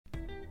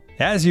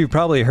As you've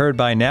probably heard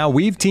by now,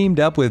 we've teamed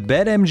up with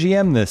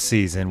BetMGM this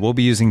season. We'll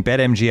be using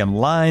BetMGM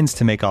lines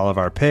to make all of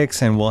our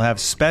picks, and we'll have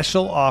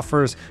special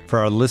offers for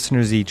our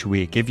listeners each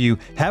week. If you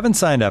haven't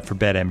signed up for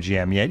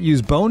BetMGM yet,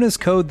 use bonus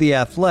code The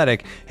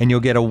Athletic, and you'll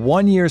get a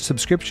 1-year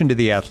subscription to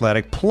The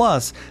Athletic,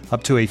 plus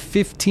up to a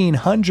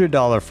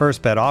 $1,500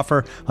 first bet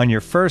offer on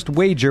your first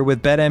wager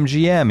with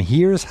BetMGM.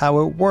 Here's how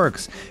it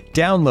works.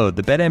 Download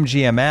the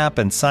BetMGM app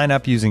and sign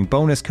up using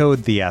bonus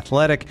code The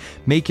Athletic.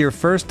 Make your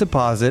first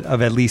deposit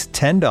of at least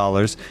 $10.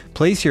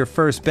 Place your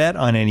first bet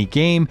on any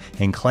game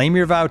and claim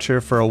your voucher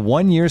for a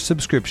 1-year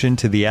subscription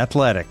to The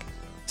Athletic.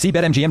 See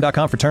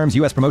BetMGM.com for terms.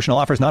 U.S. promotional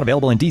offers not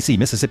available in D.C.,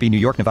 Mississippi, New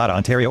York, Nevada,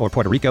 Ontario, or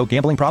Puerto Rico.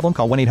 Gambling problem?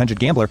 Call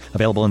 1-800-GAMBLER.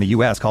 Available in the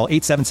U.S. Call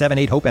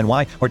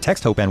 877-8-HOPE-NY or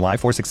text HOPE-NY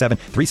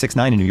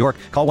 467-369 in New York.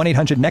 Call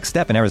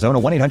 1-800-NEXT-STEP in Arizona.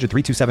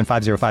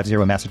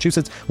 1-800-327-5050 in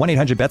Massachusetts.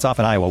 1-800-BETS-OFF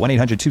in Iowa.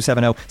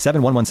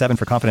 1-800-270-7117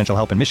 for confidential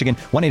help in Michigan.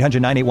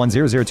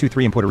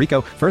 1-800-981-0023 in Puerto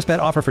Rico. First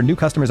bet offer for new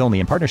customers only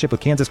in partnership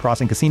with Kansas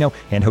Crossing Casino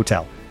and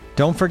Hotel.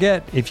 Don't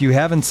forget, if you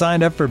haven't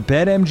signed up for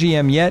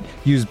BetMGM yet,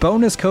 use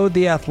bonus code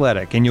The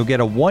Athletic, and you'll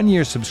get a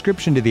 1-year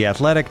subscription to The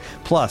Athletic,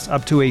 plus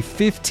up to a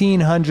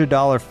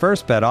 $1,500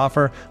 first bet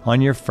offer on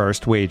your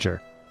first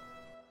wager.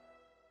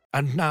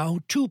 And now,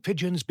 two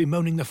pigeons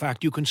bemoaning the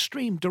fact you can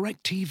stream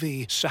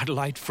DirecTV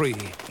satellite-free.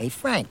 Hey,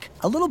 Frank,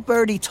 a little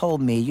birdie told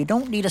me you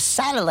don't need a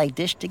satellite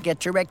dish to get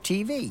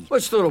DirecTV.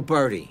 What's little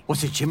birdie?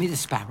 Was it Jimmy the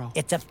Sparrow?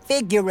 It's a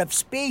figure of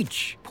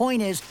speech.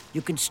 Point is,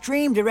 you can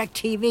stream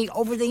DirecTV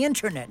over the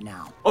internet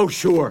now. Oh,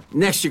 sure.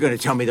 Next you're going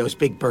to tell me those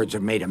big birds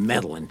are made of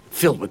metal and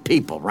filled with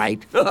people,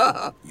 right?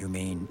 You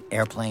mean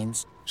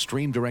airplanes?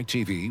 Stream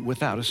DirecTV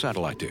without a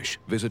satellite dish.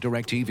 Visit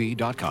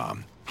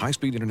DirecTV.com.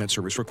 High-speed internet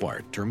service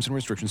required. Terms and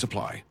restrictions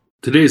apply.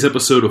 Today's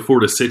episode of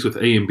 4 to 6 with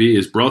A&B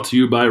is brought to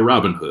you by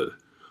Robinhood.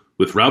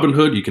 With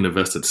Robinhood, you can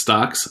invest in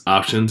stocks,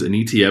 options, and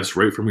ETFs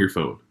right from your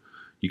phone.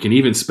 You can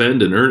even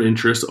spend and earn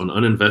interest on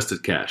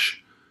uninvested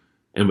cash.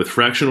 And with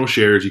fractional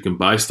shares, you can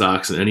buy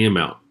stocks in any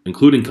amount,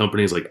 including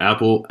companies like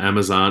Apple,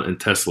 Amazon, and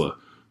Tesla,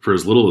 for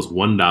as little as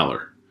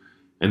 $1.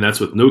 And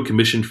that's with no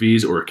commission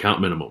fees or account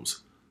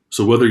minimums.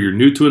 So whether you're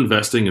new to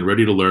investing and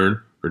ready to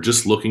learn, or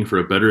just looking for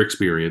a better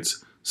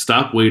experience,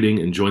 stop waiting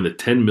and join the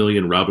 10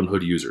 million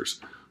Robinhood users.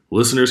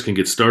 Listeners can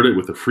get started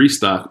with a free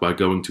stock by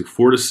going to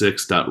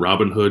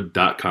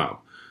 4to6.robinhood.com.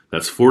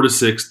 That's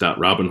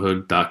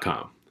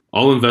 4to6.robinhood.com.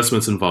 All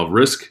investments involve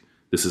risk.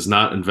 This is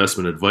not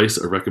investment advice,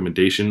 a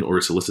recommendation, or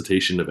a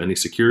solicitation of any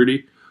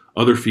security.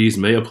 Other fees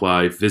may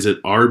apply.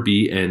 Visit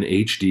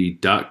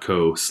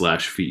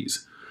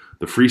rbnhd.co/fees.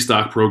 The free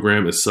stock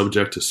program is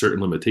subject to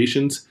certain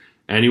limitations.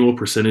 Annual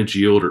percentage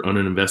yield or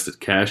uninvested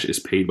cash is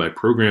paid by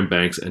program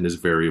banks and is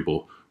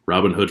variable.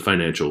 Robinhood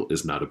Financial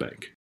is not a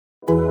bank.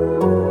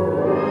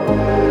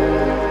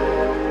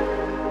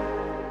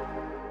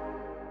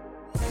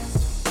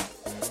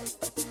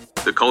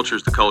 The culture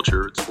is the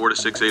culture. It's 4 to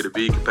 6 A to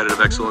B,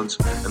 competitive excellence,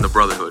 and the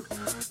brotherhood.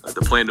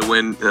 The plan to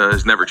win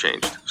has never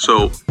changed.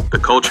 So the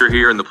culture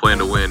here and the plan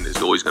to win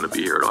is always going to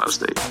be here at Ohio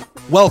State.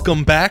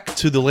 Welcome back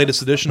to the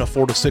latest edition of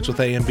 4 to 6 with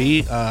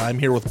A&B. I'm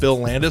here with Bill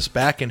Landis,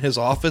 back in his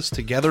office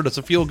together. Does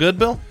it feel good,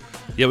 Bill?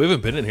 Yeah, we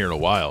haven't been in here in a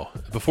while.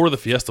 Before the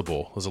Fiesta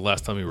Bowl was the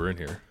last time we were in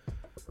here.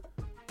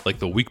 Like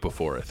the week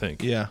before, I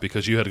think. Yeah.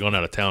 Because you had gone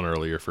out of town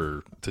earlier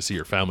to see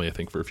your family, I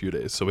think, for a few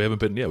days. So we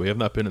have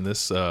not been in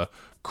this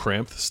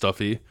cramped,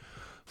 stuffy,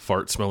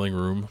 fart-smelling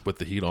room with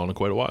the heat on in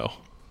quite a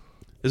while.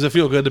 Does it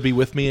feel good to be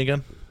with me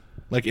again?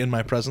 Like in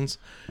my presence?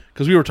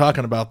 Because we were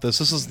talking about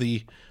this.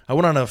 I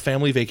went on a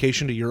family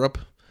vacation to Europe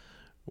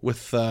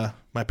with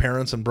my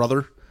parents and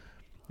brother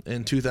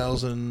in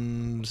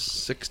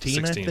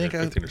 2016, I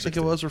think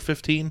it was, or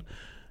 15.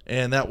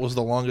 And that was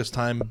the longest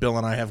time Bill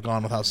and I have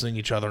gone without seeing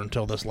each other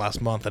until this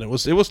last month. And it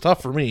was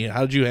tough for me.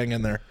 How did you hang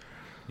in there?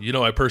 You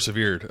know, I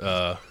persevered.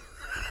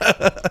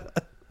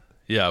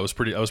 Yeah, I was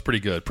pretty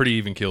good. Pretty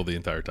even killed the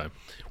entire time.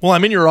 Well,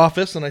 I'm in your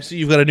office, and I see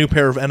you've got a new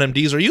pair of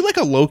NMDs. Are you like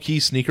a low-key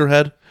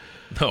sneakerhead?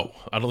 No,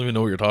 I don't even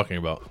know what you're talking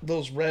about.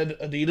 Those red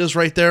Adidas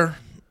right there?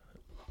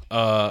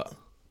 I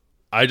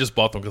just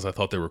bought them because I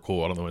thought they were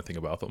cool. I don't know anything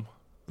about them.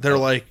 They're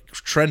like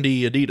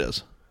trendy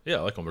Adidas. Yeah,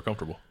 I like them. They're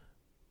comfortable.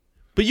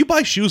 But you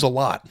buy shoes a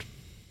lot.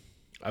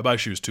 I buy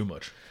shoes too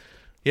much.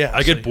 Yeah.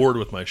 I get bored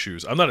with my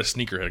shoes. I'm not a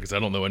sneakerhead because I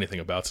don't know anything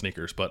about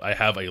sneakers, but I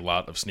have a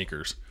lot of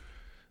sneakers.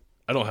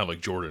 I don't have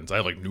like Jordans. I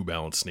have like New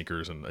Balance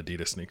sneakers and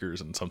Adidas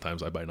sneakers, and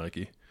sometimes I buy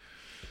Nike.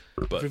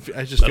 But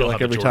I just feel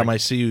like every time I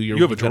see you,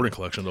 you have a Jordan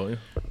collection, don't you?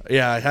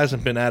 Yeah, it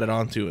hasn't been added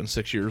onto in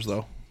 6 years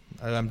though.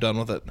 I'm done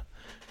with it.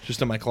 It's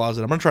just in my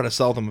closet. I'm gonna try to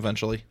sell them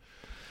eventually.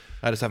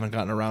 I just haven't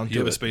gotten around to it.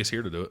 You have a space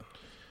here to do it.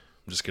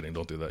 I'm just kidding.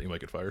 Don't do that. You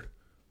might get fired.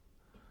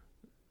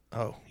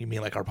 Oh, you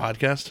mean like our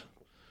podcast?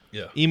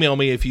 Yeah. Email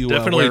me if you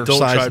definitely wear don't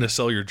size try to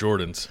sell your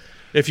Jordans.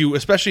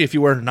 Especially if you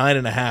wear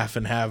 9.5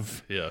 and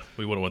have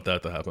we wouldn't want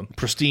that to happen.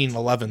 Pristine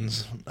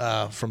 11s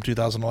from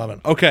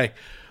 2011. Okay,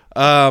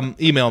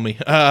 email me.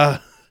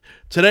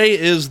 Today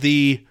is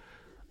the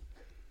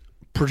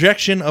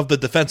projection of the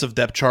defensive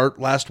depth chart.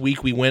 Last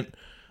week we went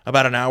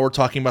about an hour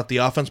talking about the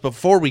offense.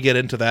 Before we get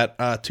into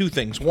that, two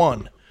things.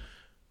 One,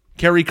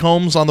 Kerry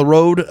Combs on the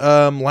road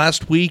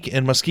last week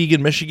in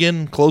Muskegon,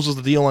 Michigan, closes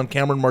the deal on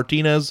Cameron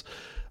Martinez.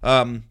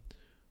 Kind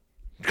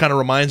of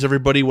reminds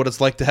everybody what it's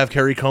like to have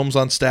Kerry Combs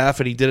on staff,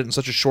 and he did it in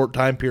such a short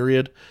time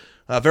period.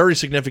 Very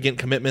significant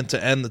commitment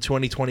to end the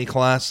 2020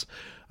 class.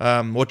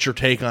 What's your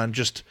take on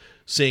just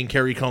seeing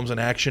Kerry Combs in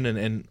action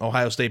and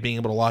Ohio State being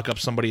able to lock up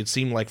somebody it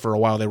seemed like for a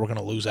while they were going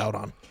to lose out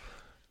on?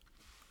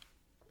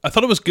 I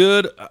thought it was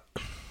good.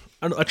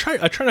 I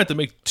try not to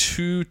make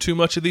too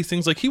much of these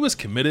things. Like, he was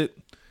committed,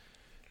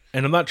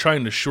 and I'm not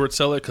trying to short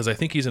sell it because I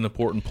think he's an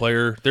important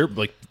player. They're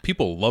like,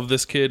 people love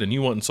this kid, and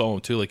you went and saw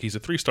him too. Like, he's a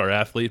 3-star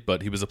athlete,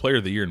 but he was a player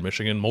of the year in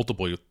Michigan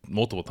multiple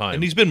times,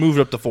 And he's been moved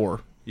up to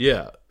 4.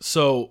 Yeah,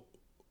 so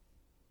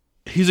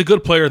he's a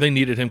good player. They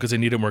needed him because they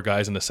needed more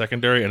guys in the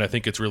secondary, and I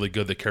think it's really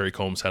good that Kerry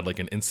Combs had like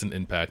an instant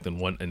impact and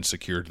went and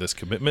secured this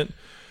commitment.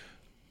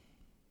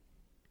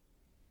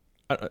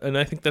 And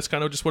I think that's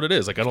kind of just what it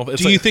is. Like, I don't.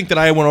 It's Do you think that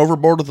I went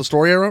overboard with the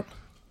story I wrote?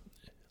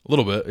 A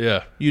little bit,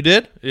 yeah. You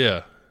did?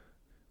 Yeah.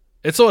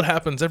 It's so it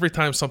happens every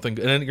time something,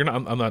 and you're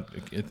not. I'm not.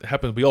 It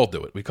happens. We all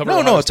do it. We cover.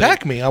 No, Ohio State.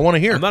 attack me. I want to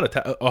hear. I'm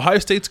not Ohio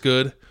State's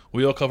good.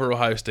 We all cover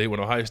Ohio State. When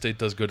Ohio State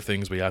does good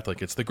things, we act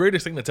like it's the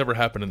greatest thing that's ever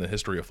happened in the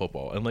history of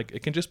football, and like,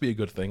 it can just be a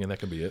good thing, and that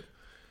can be it.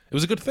 It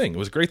was a good thing. It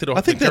was great that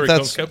I think Kerry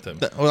that's Combs kept him.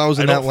 I was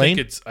in that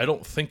lane. I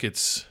don't think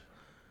it's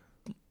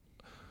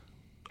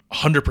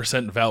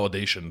 100%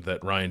 validation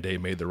that Ryan Day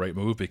made the right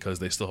move because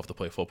they still have to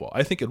play football.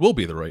 I think it will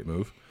be the right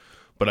move,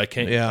 but I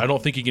can't. Yeah. I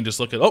don't think you can just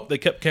look at, they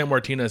kept Cam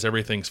Martinez,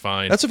 everything's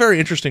fine. That's a very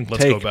interesting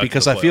take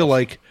because I feel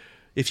like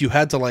if you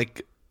had to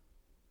like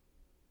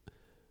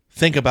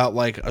think about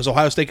like, is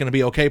Ohio State going to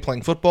be okay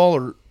playing football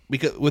or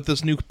because with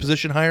this new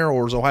position hire,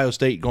 or is Ohio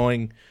State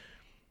going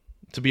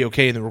to be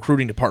okay in the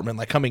recruiting department,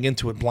 like coming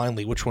into it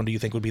blindly? Which one do you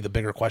think would be the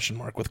bigger question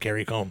mark with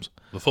Kerry Combs?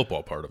 The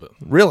football part of it.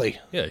 Really?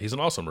 Yeah, he's an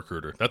awesome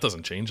recruiter. That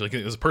doesn't change. Like,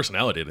 his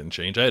personality didn't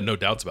change. I had no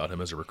doubts about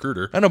him as a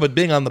recruiter. I know, but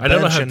being on the bench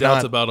don't have and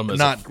doubts about him as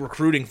not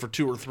recruiting for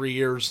 2 or 3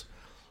 years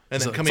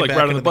and then coming like back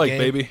riding into the bike, game.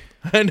 baby.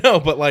 I know,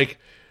 but like,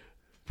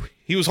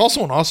 he was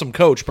also an awesome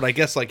coach, but I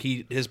guess like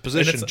his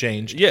position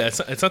changed. Yeah,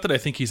 it's not that I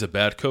think he's a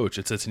bad coach.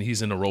 It's that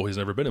he's in a role he's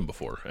never been in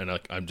before, and I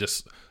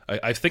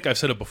think I've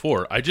said it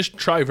before. I just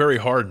try very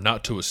hard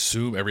not to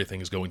assume everything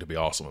is going to be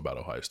awesome about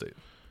Ohio State.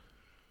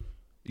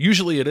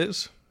 Usually it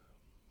is,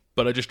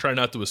 but I just try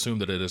not to assume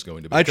that it is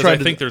going to be. Because I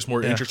think there's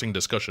more interesting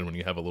discussion when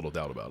you have a little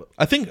doubt about it.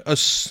 I think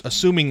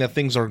assuming that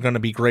things are going to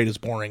be great is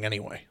boring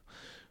anyway.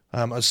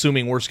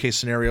 Assuming worst case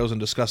scenarios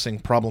and discussing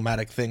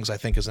problematic things, I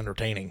think, is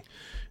entertaining.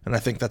 And I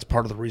think that's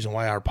part of the reason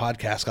why our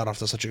podcast got off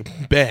to such a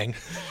bang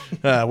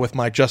with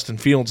my Justin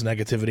Fields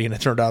negativity, and it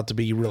turned out to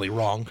be really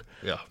wrong.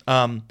 Yeah.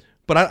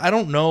 But I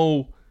don't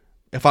know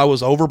if I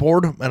was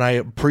overboard, and I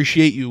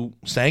appreciate you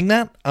saying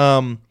that.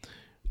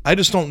 I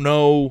just don't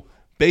know,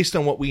 based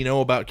on what we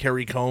know about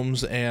Kerry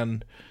Combs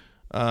and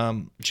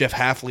Jeff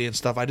Hafley and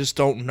stuff, I just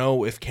don't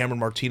know if Cameron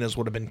Martinez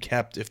would have been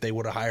kept if they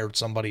would have hired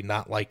somebody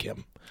not like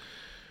him.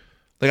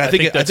 Like I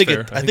think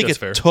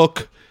it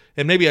took,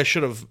 and maybe I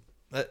should have.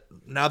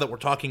 Now that we're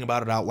talking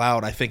about it out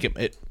loud, I think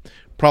it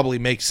probably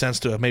makes sense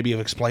to maybe have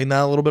explained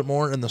that a little bit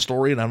more in the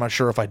story, and I'm not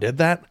sure if I did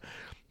that.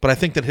 But I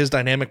think that his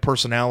dynamic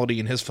personality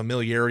and his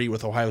familiarity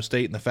with Ohio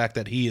State and the fact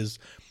that he is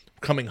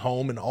coming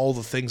home and all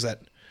the things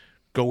that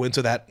go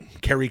into that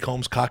Kerry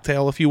Combs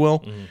cocktail, if you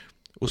will,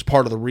 was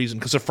part of the reason.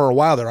 Because for a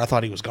while there, I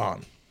thought he was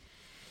gone.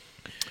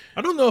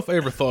 I don't know if I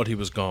ever thought he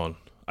was gone.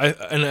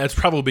 And it's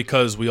probably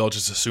because we all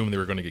just assumed they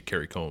were going to get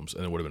Kerry Combs,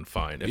 and it would have been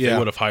fine. If they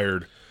would have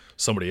hired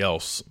somebody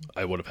else,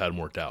 I would have had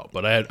more doubt.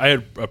 But I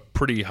had a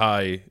pretty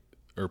high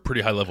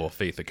level of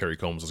faith that Kerry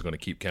Combs was going to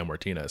keep Cam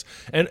Martinez.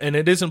 And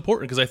it is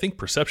important because I think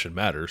perception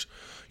matters.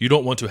 You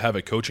don't want to have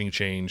a coaching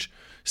change,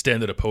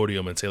 stand at a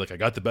podium and say, like, I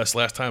got the best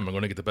last time, I'm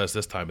going to get the best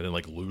this time, and then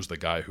like lose the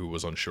guy who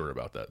was unsure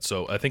about that.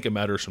 So I think it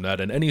matters from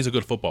that. And he's a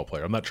good football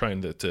player. I'm not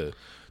trying to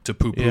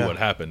poo-poo what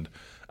happened.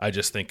 I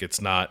just think it's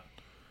not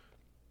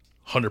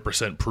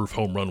 100% proof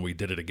home run we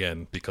did it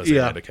again because they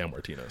had a Cam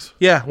Martinez.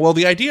 Yeah, well,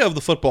 the idea of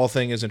the football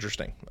thing is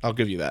interesting. I'll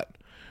give you that.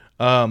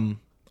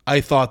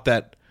 I thought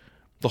that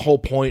the whole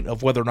point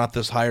of whether or not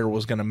this hire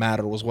was going to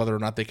matter was whether or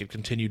not they could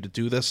continue to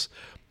do this.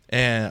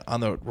 And on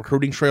the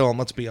recruiting trail, and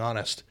let's be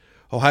honest,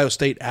 Ohio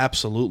State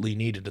absolutely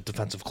needed a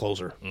defensive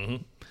closer.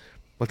 Mm-hmm.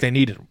 Like, they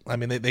needed. I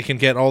mean, they can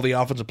get all the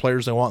offensive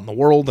players they want in the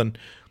world, and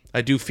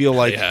I do feel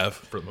like they have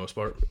for the most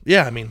part.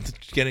 Yeah, I mean,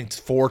 getting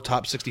 4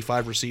 top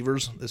 65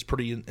 receivers is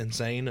pretty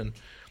insane. And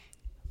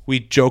we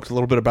joked a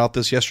little bit about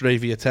this yesterday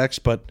via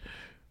text, but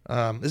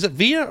is it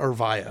via or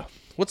via?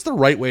 What's the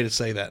right way to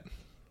say that?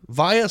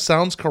 Via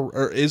sounds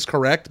is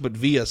correct, but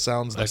via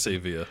sounds like I say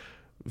via.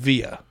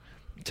 Via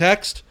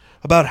text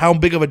about how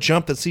big of a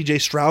jump that C.J.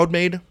 Stroud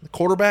made, the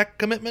quarterback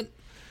commitment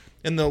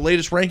in the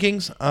latest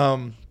rankings.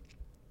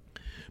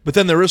 But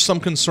then there is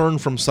some concern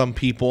from some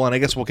people, and I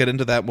guess we'll get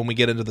into that when we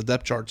get into the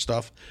depth chart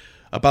stuff,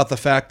 about the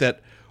fact that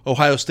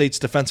Ohio State's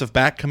defensive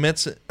back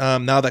commits,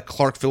 now that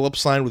Clark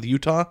Phillips signed with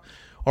Utah,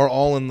 are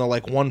all in the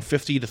like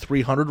 150 to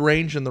 300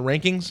 range in the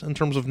rankings in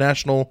terms of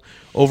national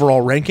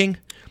overall ranking.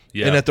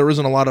 Yeah. And that there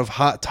isn't a lot of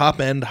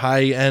top-end,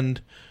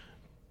 high-end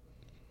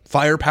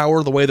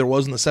firepower the way there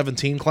was in the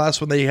 17 class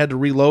when they had to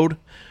reload.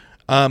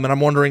 And I'm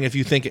wondering if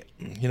you think,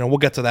 we'll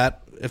get to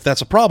that, if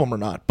that's a problem or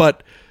not.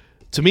 But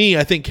to me,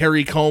 I think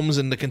Kerry Combs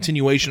and the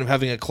continuation of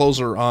having a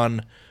closer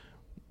on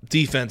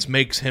defense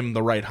makes him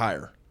the right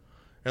hire.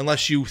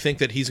 Unless you think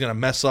that he's going to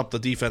mess up the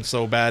defense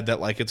so bad that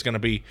it's going to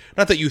be,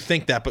 not that you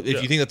think that, but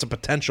if you think that's a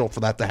potential for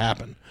that to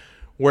happen,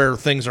 where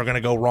things are going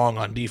to go wrong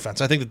on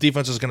defense. I think the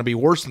defense is going to be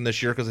worse than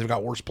this year because they've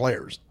got worse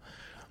players.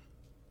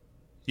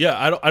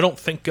 Yeah, I don't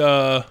think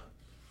I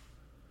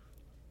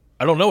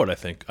don't know what I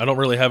think. I don't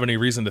really have any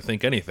reason to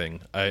think anything.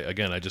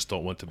 I just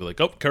don't want to be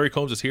like, oh, Kerry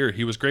Combs is here.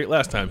 He was great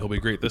last time. He'll be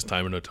great this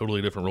time in a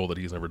totally different role that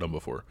he's never done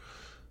before.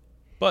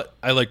 But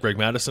I like Greg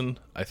Madison.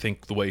 I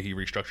think the way he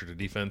restructured the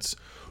defense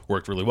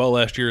worked really well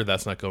last year.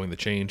 That's not going to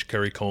change.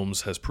 Kerry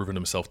Combs has proven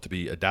himself to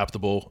be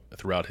adaptable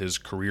throughout his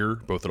career,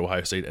 both at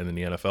Ohio State and in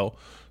the NFL.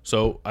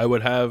 So I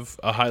would have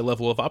a high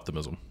level of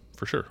optimism,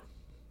 for sure.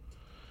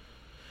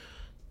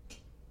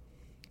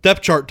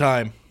 Depth chart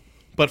time.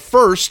 But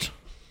first,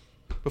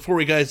 before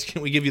we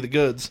give you the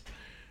goods,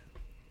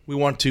 we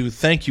want to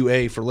thank you,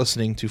 A, for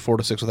listening to 4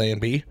 to 6 with A and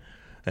B.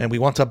 And we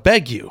want to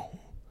beg you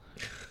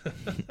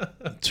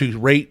to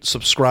rate,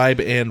 subscribe,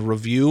 and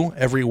review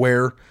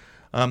everywhere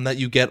that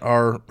you get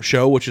our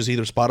show, which is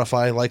either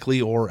Spotify,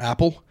 likely, or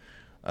Apple.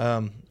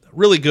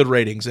 Really good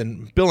ratings,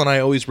 and Bill and I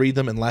always read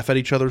them and laugh at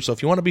each other, so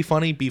if you want to be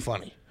funny, be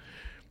funny.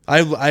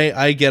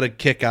 I get a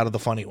kick out of the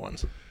funny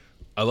ones.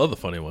 I love the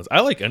funny ones. I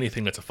like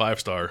anything that's a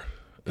 5-star.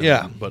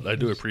 Yeah. But I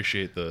do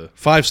appreciate the...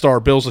 5-star,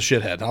 Bill's a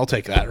shithead. I'll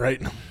take that,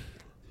 right?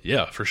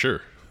 Yeah, for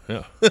sure.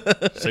 Yeah.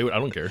 I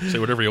don't care. Say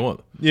whatever you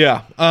want.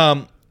 Yeah.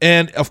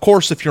 And, of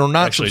course, if you're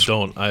not... Actually,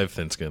 don't. I have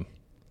thin skin.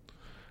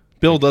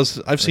 Bill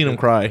does. I've seen him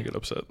cry. I get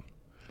upset.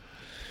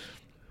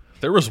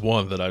 There was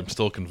one that I'm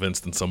still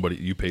convinced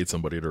you paid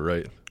somebody to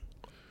write.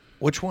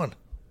 Which one?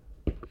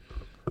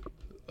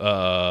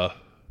 The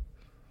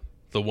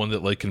one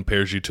that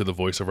compares you to the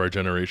voice of our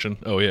generation.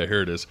 Oh yeah,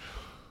 here it is.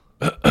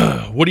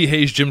 Woody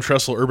Hayes, Jim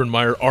Tressel, Urban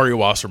Meyer, Ari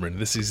Wasserman.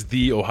 This is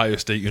the Ohio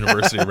State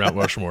University of Mount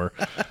Rushmore.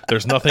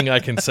 There's nothing I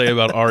can say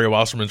about Ari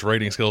Wasserman's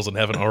writing skills and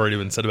haven't already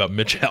been said about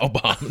Mitch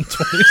Albom in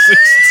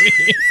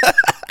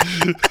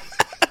 2016.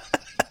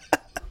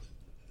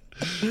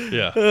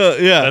 Yeah,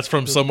 yeah. That's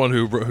from someone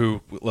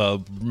who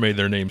made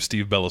their name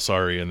Steve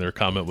Bellisari, and their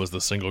comment was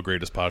the single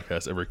greatest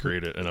podcast ever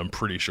created. And I'm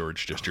pretty sure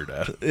it's just your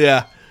dad.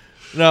 Yeah.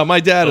 No, my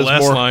dad is more... The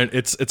last line,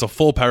 it's a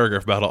full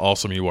paragraph about how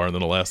awesome you are, and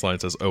then the last line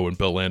says, oh, and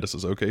Bill Landis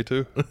is okay,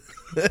 too.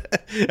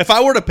 If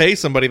I were to pay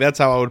somebody, that's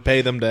how I would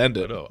pay them to end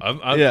it.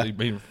 I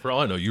mean, for all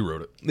I know, you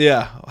wrote it.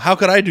 Yeah. How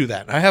could I do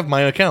that? I have my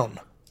account.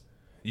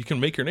 You can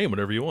make your name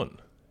whatever you want.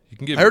 You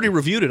can give. I already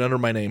reviewed it under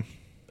my name.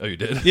 Oh, you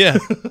did? Yeah.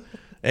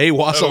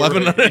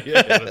 Was11. Right.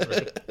 Yeah,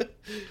 that's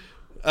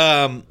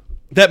right.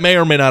 That may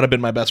or may not have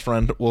been my best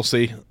friend. We'll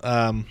see.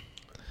 Either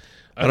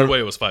way,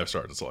 it was 5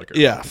 stars. That's all I care.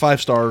 Yeah,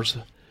 5 stars.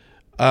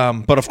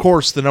 But of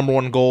course, the number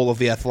one goal of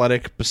The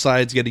Athletic,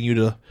 besides getting you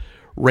to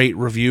rate,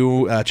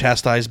 review,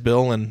 chastise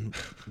Bill, and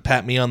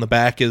pat me on the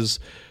back, is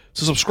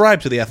to subscribe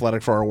to The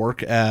Athletic for our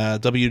work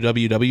at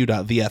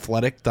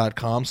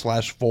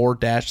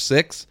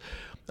www.theathletic.com/4-6.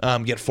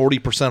 Get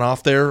 40%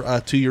 off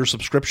there to your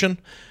subscription,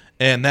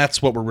 and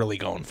that's what we're really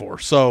going for.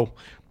 So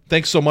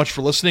thanks so much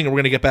for listening, and we're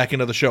going to get back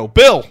into the show.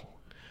 Bill!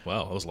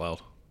 Wow, that was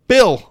loud.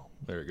 Bill!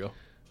 There you go.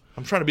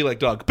 I'm trying to be like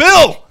Doug.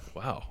 Bill!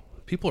 Wow.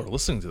 People are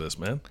listening to this,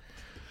 man.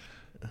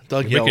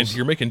 Doug yells.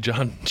 You're making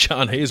John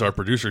Hayes, our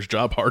producer's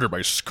job harder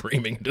by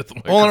screaming into the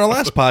microphone. Well, on our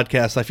last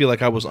podcast, I feel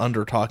like I was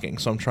under talking,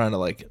 so I'm trying to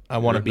I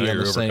want to be on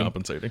the same.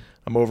 Overcompensating.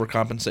 I'm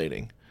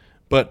overcompensating.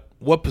 But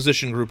what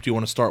position group do you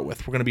want to start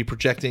with? We're going to be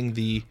projecting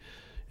the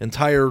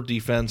entire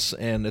defense,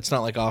 and it's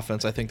not like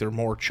offense. I think they're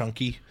more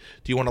chunky.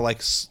 Do you want to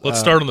Let's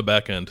start on the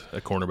back end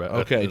at cornerback.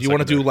 Okay. Do you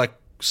want to do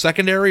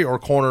secondary or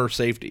corner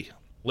safety?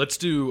 Let's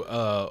do.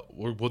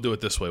 We'll do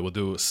it this way. We'll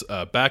do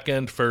back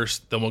end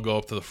first, then we'll go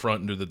up to the front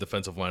and do the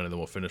defensive line, and then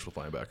we'll finish with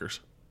linebackers.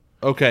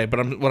 Okay,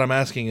 but what I'm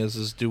asking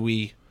is do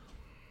we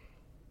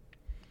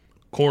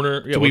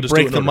corner? Yeah, do we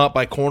break them up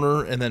by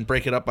corner and then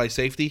break it up by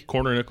safety?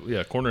 Corner,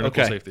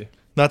 nickel, safety.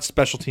 Not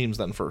special teams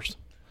then first.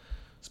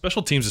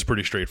 Special teams is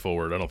pretty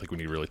straightforward. I don't think we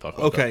need to really talk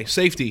about that. Okay,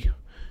 safety,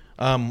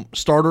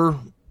 starter,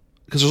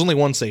 because there's only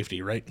one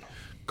safety, right?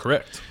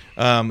 Correct.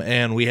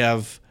 And we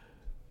have.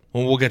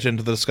 Well, we'll get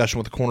into the discussion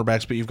with the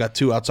cornerbacks, but you've got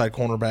 2 outside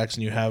cornerbacks,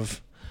 and you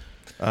have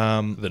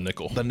the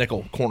nickel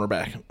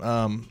cornerback,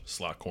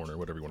 slot corner,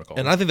 whatever you want to call it.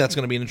 And I think that's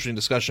going to be an interesting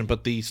discussion.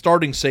 But the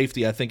starting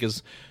safety, I think,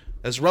 is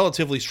as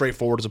relatively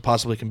straightforward as it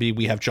possibly can be.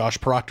 We have Josh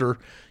Proctor.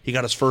 He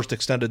got his first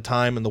extended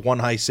time in the one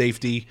high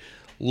safety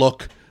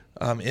look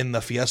in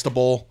the Fiesta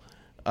Bowl.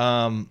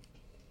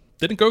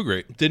 Didn't go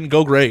great. Didn't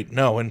go great,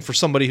 no. And for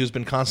somebody who's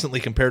been constantly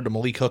compared to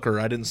Malik Hooker,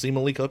 I didn't see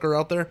Malik Hooker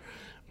out there.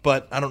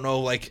 But I don't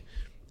know,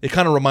 it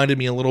kind of reminded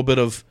me a little bit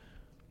of,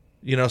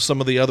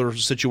 some of the other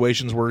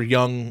situations where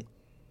young.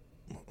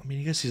 I mean,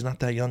 I guess he's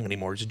not that young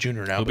anymore. He's a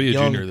junior now. He'll be a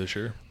junior this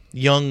year.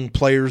 Young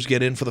players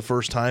get in for the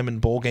first time in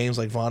bowl games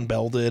like Von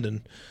Bell did,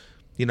 and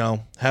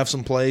have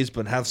some plays,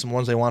 but have some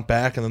ones they want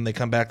back, and then they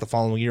come back the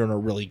following year and are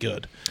really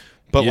good.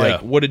 But Yeah.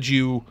 like, what did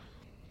you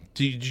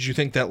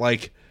think that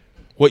like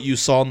what you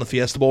saw in the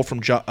Fiesta Bowl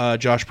from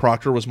Josh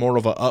Proctor was more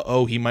of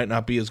a he might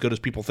not be as good as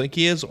people think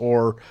he is,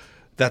 or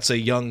that's a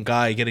young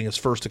guy getting his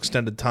first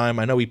extended time?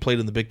 I know he played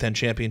in the Big Ten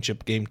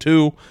championship game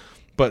too,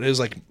 but it was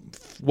like,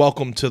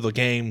 welcome to the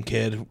game,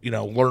 kid.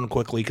 Learn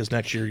quickly because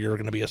next year you're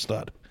going to be a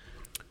stud.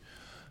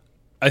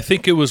 I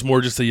think it was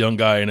more just a young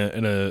guy in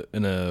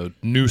a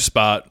new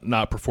spot,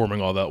 not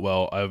performing all that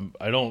well.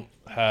 I don't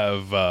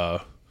have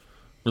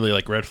really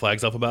like red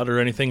flags up about it or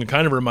anything. It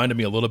kind of reminded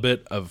me a little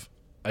bit of,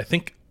 I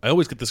think I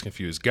always get this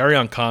confused,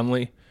 Garyon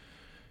Conley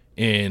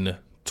in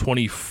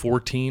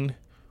 2014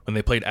 when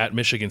they played at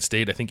Michigan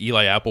State. I think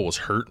Eli Apple was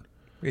hurt.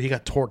 Yeah, he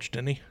got torched,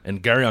 didn't he?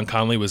 And Garyon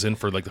Conley was in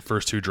for like the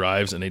first 2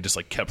 drives, and they just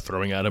like kept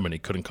throwing at him, and he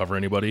couldn't cover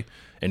anybody.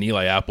 And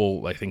Eli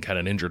Apple, I think, had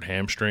an injured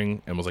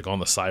hamstring and was like on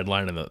the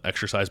sideline in the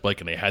exercise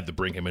bike, and they had to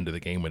bring him into the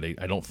game when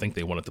I don't think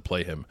they wanted to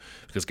play him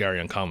because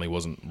Garyon Conley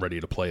wasn't ready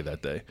to play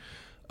that day.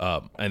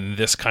 And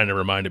this kind of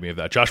reminded me of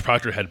that. Josh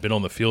Proctor had been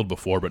on the field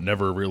before, but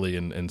never really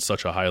in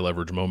such a high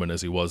leverage moment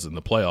as he was in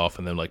the playoff,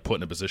 and then like put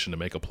in a position to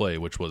make a play,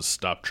 which was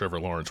stop Trevor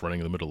Lawrence running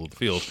in the middle of the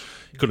field.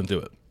 He couldn't do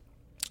it,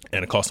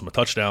 and it cost him a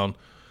touchdown.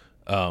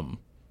 And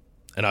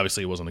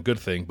obviously it wasn't a good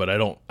thing, but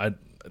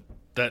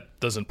that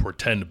doesn't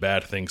portend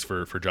bad things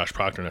for Josh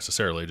Proctor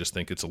necessarily. I just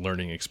think it's a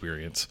learning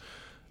experience.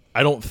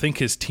 I don't think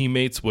his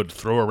teammates would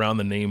throw around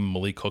the name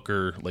Malik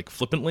Hooker like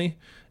flippantly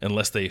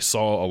unless they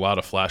saw a lot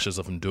of flashes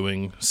of him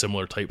doing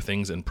similar type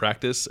things in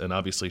practice, and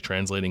obviously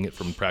translating it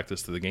from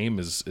practice to the game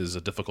is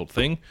a difficult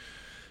thing.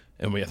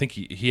 And I think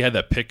he had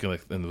that pick, and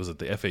it was at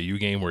the FAU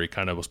game where he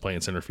kind of was playing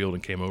center field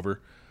and came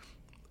over.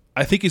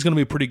 I think he's going to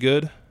be pretty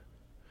good.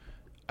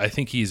 I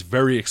think he's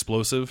very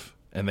explosive,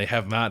 and they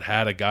have not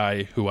had a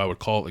guy who I would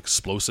call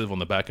explosive on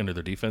the back end of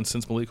their defense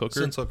since Malik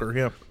Hooker. Since Hooker,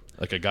 yeah.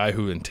 Like a guy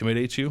who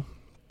intimidates you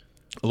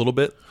a little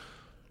bit.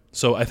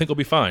 So I think he'll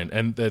be fine.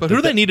 But who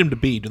do they need him to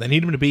be? Do they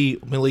need him to be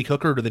Malik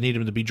Hooker, or do they need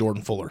him to be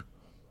Jordan Fuller?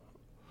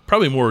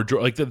 Probably more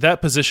like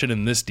that position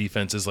in this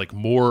defense is like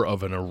more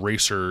of an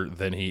eraser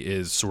than he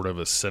is sort of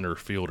a center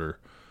fielder.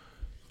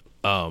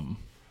 But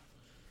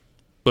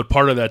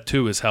part of that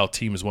too is how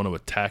teams want to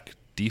attack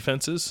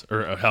defenses,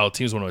 or how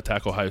teams want to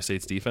attack Ohio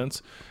State's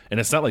defense. And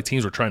it's not like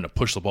teams were trying to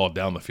push the ball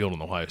down the field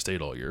in Ohio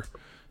State all year.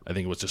 I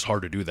think it was just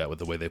hard to do that with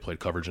the way they played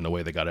coverage and the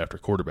way they got after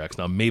quarterbacks.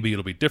 Now, maybe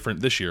it'll be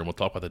different this year, and we'll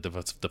talk about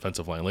the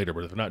defensive line later,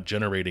 but if they're not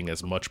generating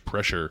as much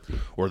pressure,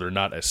 or they're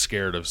not as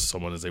scared of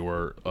someone as they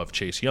were of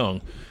Chase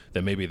Young,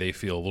 then maybe they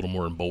feel a little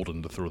more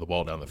emboldened to throw the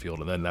ball down the field,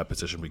 and then that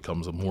position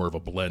becomes more of a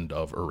blend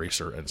of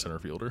eraser and center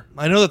fielder.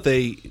 I know that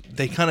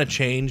they kind of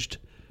changed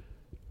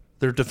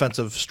their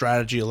defensive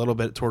strategy a little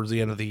bit towards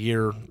the end of the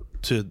year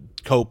to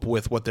cope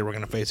with what they were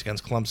going to face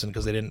against Clemson,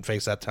 because they didn't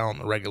face that talent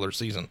in the regular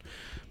season.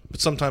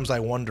 But sometimes I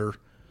wonder,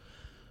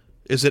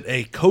 is it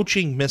a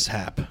coaching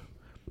mishap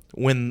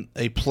when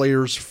a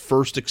player's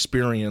first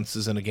experience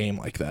is in a game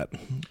like that?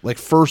 Like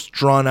first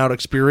drawn-out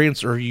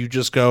experience, or you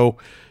just go,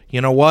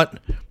 you know what,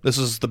 this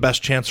is the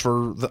best chance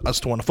for us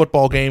to win a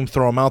football game,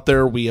 throw him out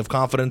there, we have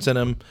confidence in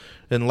him,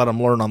 and let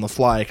him learn on the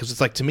fly? Because it's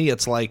like, to me,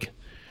 it's like,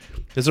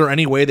 is there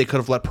any way they could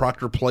have let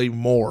Proctor play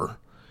more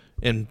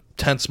in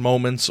tense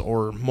moments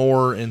or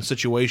more in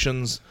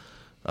situations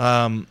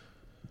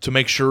to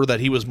make sure that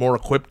he was more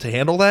equipped to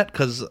handle that?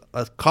 Because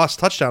a cost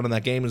touchdown in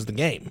that game is the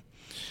game.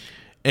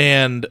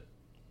 And,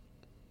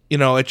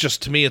 it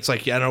just, to me, it's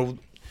like, I know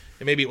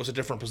maybe it was a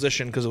different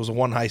position because it was a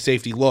one high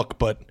safety look,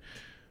 but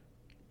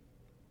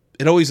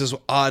it always is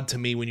odd to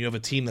me when you have a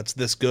team that's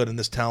this good and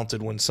this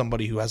talented when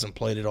somebody who hasn't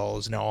played at all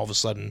is now all of a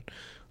sudden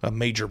a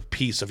major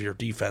piece of your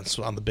defense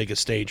on the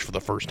biggest stage for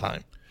the first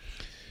time.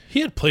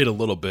 He had played a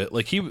little bit.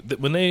 Like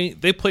when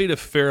they played a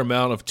fair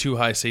amount of two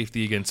high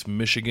safety against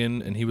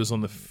Michigan, and he was on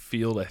the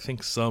field. I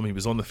think he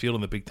was on the field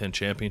in the Big Ten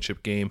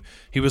championship game.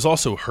 He was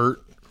also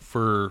hurt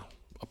for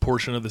a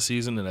portion of the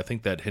season, and I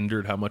think that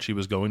hindered how much he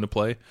was going to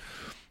play.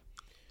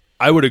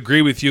 I would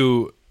agree with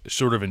you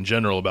sort of in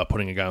general about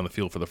putting a guy on the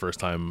field for the first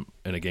time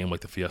in a game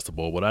like the Fiesta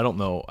Bowl. But I don't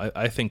know.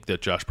 I think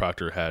that Josh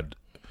Proctor had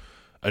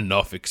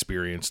enough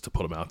experience to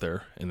put him out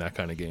there in that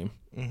kind of game.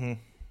 Mm-hmm.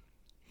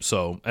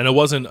 So, and it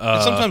wasn't...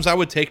 sometimes I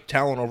would take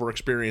talent over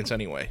experience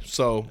anyway,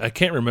 so... I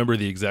can't remember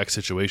the exact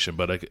situation,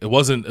 but it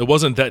wasn't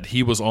that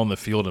he was on the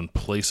field in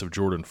place of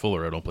Jordan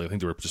Fuller, I don't believe. I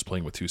think they were just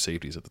playing with two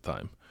safeties at the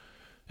time.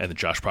 And then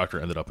Josh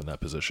Proctor ended up in that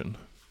position.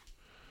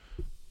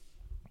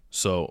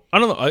 So, I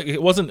don't know.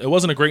 It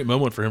wasn't a great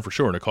moment for him for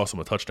sure, and it cost him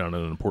a touchdown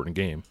in an important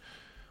game.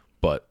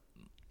 But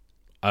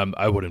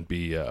I wouldn't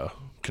be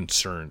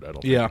concerned, I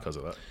don't think, because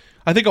of that.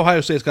 I think Ohio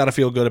State's got to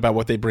feel good about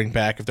what they bring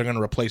back. If they're going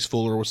to replace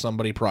Fuller with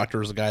somebody,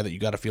 Proctor is a guy that you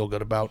got to feel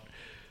good about.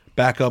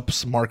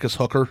 Backups, Marcus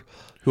Hooker,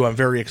 who I'm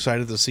very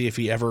excited to see if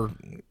he ever,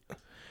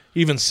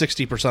 even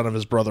 60% of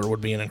his brother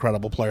would be an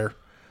incredible player.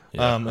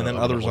 Yeah, and then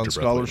others on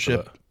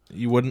scholarship.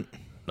 You wouldn't?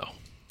 No.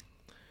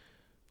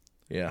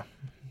 Yeah.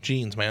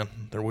 Genes, man.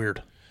 They're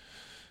weird.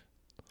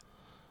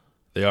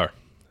 They are.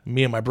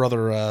 Me and my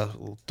brother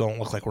don't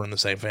look like we're in the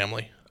same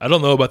family. I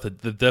don't know about the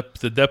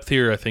depth. The depth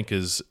here, I think,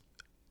 is...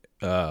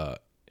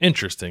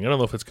 interesting. I don't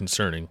know if it's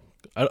concerning.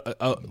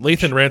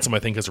 Lathan Ransom, I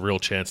think, has a real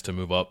chance to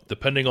move up,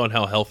 depending on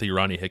how healthy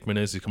Ronnie Hickman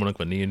is. He's coming up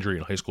with a knee injury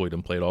in high school. He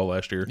didn't play at all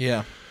last year.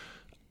 Yeah.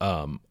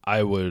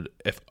 I would,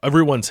 if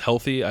everyone's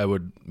healthy, I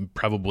would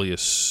probably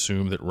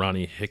assume that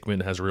Ronnie Hickman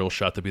has a real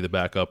shot to be the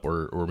backup,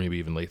 or maybe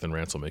even Lathan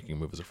Ransom making a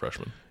move as a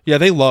freshman. Yeah,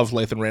 they love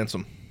Lathan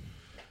Ransom.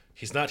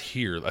 He's not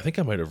here. I think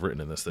I might have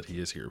written in this that he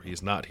is here.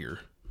 He's not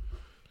here.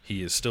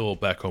 He is still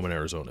back home in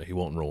Arizona. He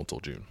won't enroll until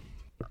June.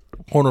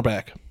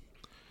 Cornerback.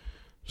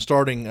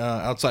 Starting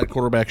outside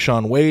quarterback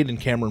Sean Wade and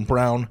Cameron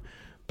Brown.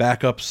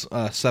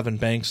 Backups, Seven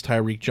Banks,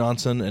 Tyreek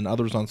Johnson, and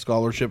others on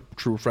scholarship,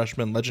 true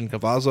freshman Legend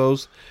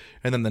Cavazos.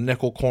 And then the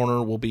nickel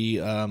corner will be,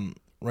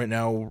 right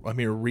now,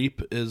 Amir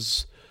Reep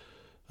is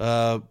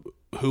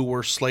who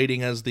we're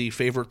slating as the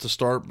favorite to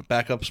start.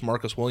 Backups,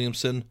 Marcus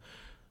Williamson,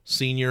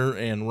 senior,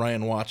 and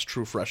Ryan Watts,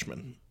 true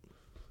freshman.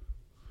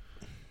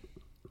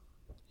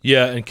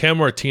 Yeah, and Cam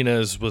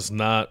Martinez was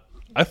not...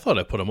 I thought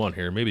I put him on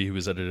here. Maybe he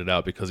was edited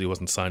out because he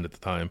wasn't signed at the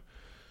time.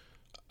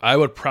 I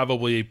would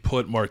probably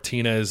put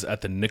Martinez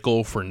at the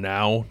nickel for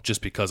now,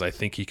 just because I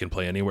think he can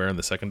play anywhere in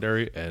the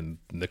secondary, and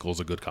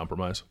nickel's a good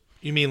compromise.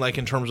 You mean like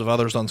in terms of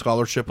others on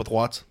scholarship with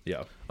Watts?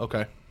 Yeah.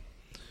 Okay.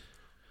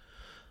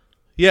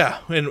 Yeah,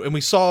 and we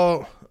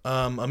saw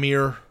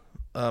Amir,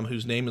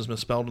 whose name is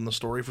misspelled in the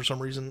story for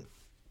some reason.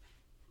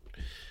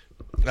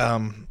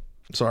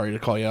 Sorry to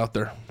call you out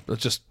there.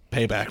 It's just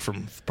payback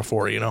from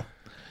before, you know?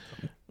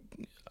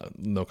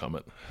 No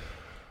comment.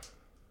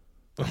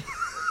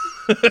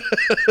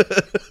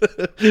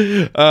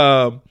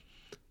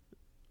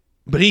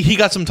 But he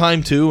got some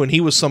time too, and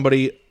he was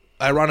somebody,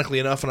 ironically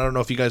enough, and I don't know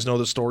if you guys know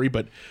the story,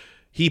 but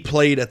he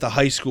played at the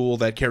high school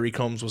that Kerry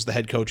Combs was the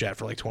head coach at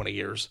for like 20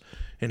 years,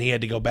 and he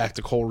had to go back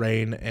to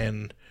Coleraine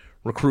and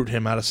recruit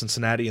him out of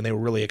Cincinnati, and they were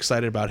really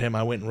excited about him.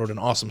 I went and wrote an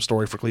awesome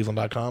story for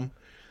Cleveland.com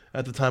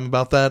at the time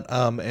about that,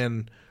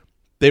 and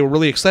they were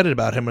really excited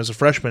about him as a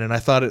freshman, and I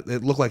thought it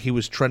looked like he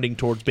was trending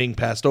towards being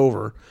passed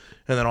over.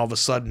 And then all of a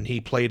sudden, he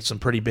played some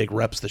pretty big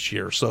reps this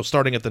year. So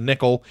starting at the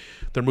nickel,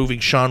 they're moving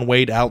Sean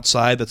Wade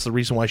outside. That's the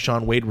reason why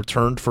Sean Wade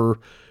returned for,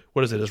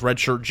 his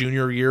redshirt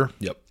junior year.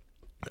 Yep.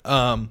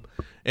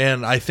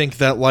 And I think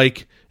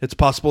that, it's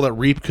possible that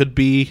Reep could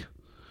be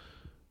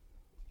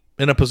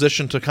in a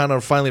position to kind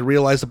of finally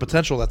realize the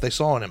potential that they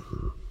saw in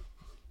him.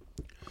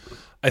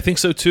 I think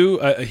so, too.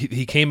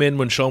 He came in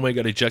when Sean Wade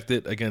got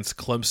ejected against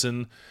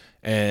Clemson,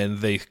 and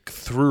they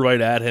threw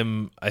right at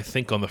him, I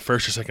think, on the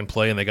first or second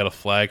play, and they got a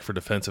flag for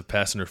defensive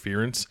pass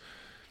interference,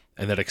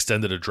 and that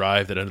extended a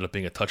drive that ended up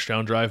being a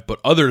touchdown drive. But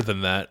other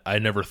than that, I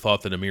never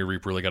thought that Amir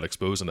Reep really got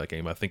exposed in that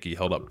game. I think he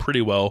held up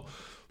pretty well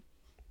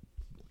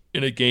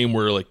in a game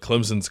where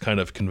Clemson's kind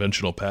of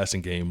conventional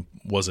passing game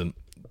wasn't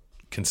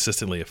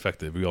consistently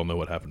effective. We all know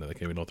what happened in that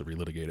game. We don't have to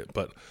relitigate it.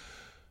 But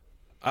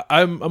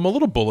I'm a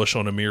little bullish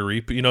on Amir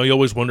Reep. You know, you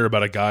always wonder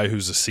about a guy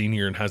who's a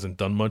senior and hasn't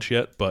done much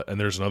yet, and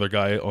there's another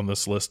guy on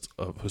this list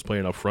who's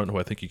playing up front who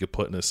I think you could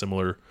put in a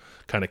similar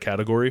kind of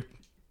category.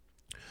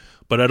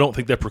 But I don't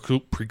think that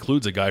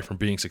precludes a guy from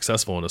being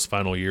successful in his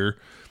final year.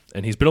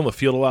 And he's been on the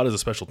field a lot as a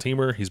special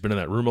teamer. He's been in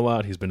that room a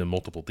lot. He's been in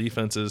multiple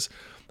defenses.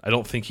 I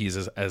don't think he's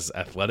as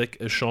athletic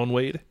as Sean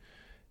Wade.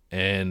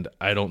 And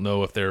I don't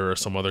know if there are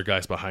some other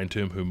guys behind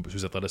him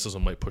whose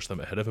athleticism might push them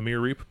ahead of Amir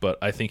Reep, but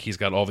I think he's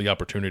got all the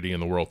opportunity in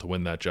the world to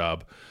win that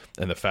job.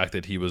 And the fact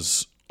that he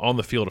was on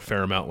the field a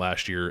fair amount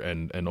last year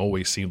and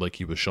always seemed like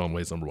he was Sean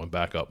Wade's number one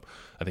backup,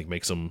 I think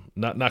makes him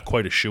not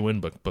quite a shoo-in,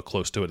 but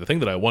close to it. The thing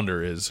that I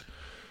wonder is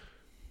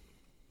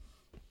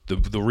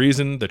the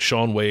reason that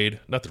Sean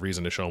Wade, not the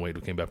reason that Sean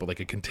Wade came back, but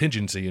a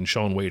contingency in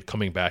Sean Wade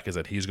coming back is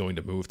that he's going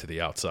to move to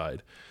the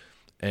outside.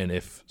 And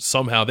if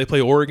somehow they play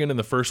Oregon in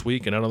the first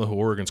week, and I don't know who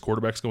Oregon's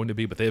quarterback's going to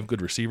be, but they have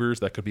good receivers,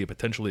 that could be a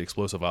potentially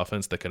explosive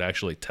offense that could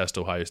actually test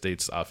Ohio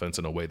State's offense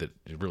in a way that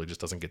it really just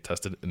doesn't get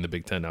tested in the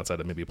Big Ten outside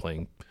of maybe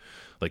playing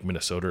like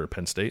Minnesota or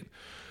Penn State.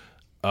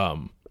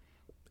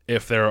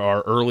 If there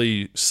are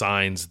early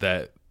signs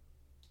that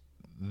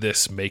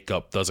this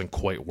makeup doesn't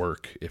quite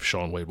work, if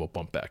Sean Wade will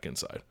bump back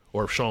inside,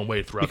 or if Sean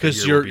Wade throughout the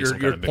year will be some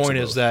kind of mix of point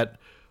is both. that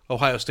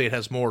Ohio State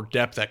has more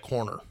depth at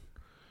corner.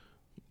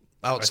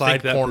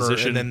 Outside corner,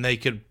 position, and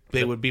then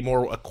they would be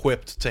more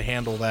equipped to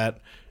handle that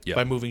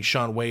by moving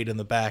Sean Wade in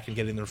the back and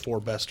getting their four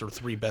best or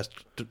three best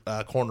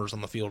corners on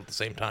the field at the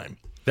same time.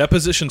 That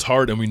position's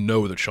hard, and we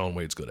know that Sean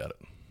Wade's good at it.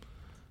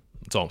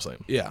 That's all I'm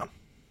saying. Yeah.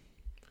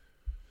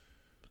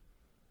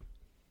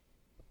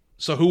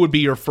 So who would be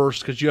your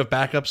first? Because you have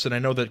backups, and I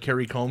know that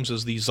Kerry Combs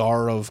is the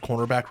czar of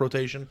cornerback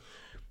rotation.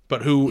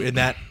 But who, in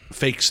that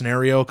fake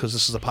scenario, because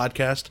this is a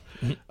podcast,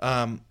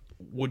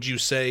 would you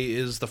say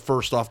is the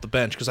first off the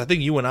bench? Because I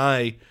think you and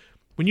I,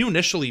 when you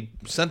initially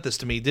sent this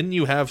to me, didn't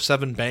you have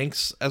Seven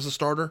Banks as a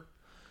starter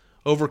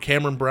over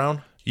Cameron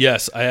Brown?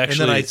 Yes, I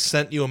actually... And then I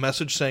sent you a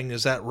message saying,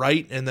 is that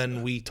right? And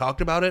then we talked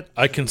about it.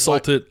 I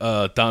consulted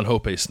Don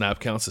Hope snap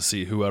counts to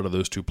see who out of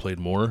those two played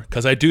more,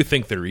 because I do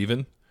think they're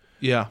even.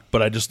 Yeah.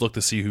 But I just looked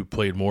to see who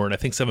played more, and I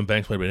think Seven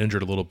Banks might have been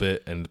injured a little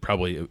bit and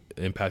probably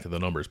impacted the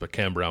numbers, but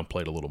Cam Brown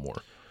played a little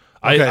more.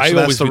 Okay, so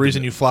that's the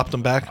reason you flopped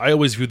them back? I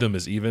always viewed them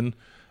as even,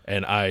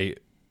 and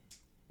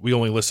we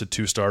only listed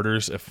two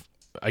starters.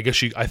 I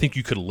think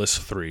you could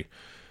list 3.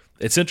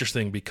 It's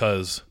interesting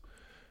because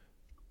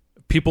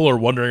people are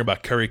wondering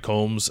about Kerry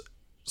Combs'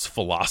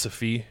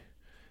 philosophy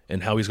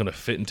and how he's going to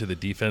fit into the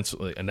defense,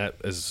 and that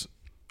is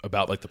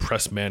about like the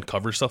press man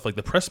coverage stuff. Like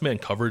the press man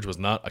coverage was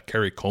not a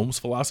Kerry Combs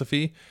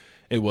philosophy.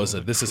 It was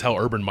this is how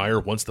Urban Meyer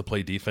wants to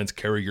play defense.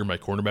 Kerry, you're my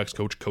cornerbacks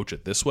coach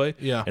it this way.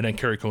 Yeah. And then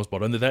Kerry Combs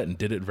bought into that and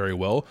did it very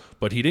well.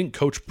 But he didn't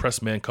coach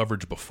press man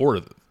coverage before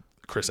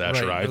Chris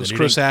Ash arrived. It was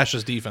Chris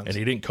Ash's defense. And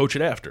he didn't coach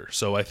it after.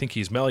 So I think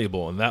he's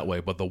malleable in that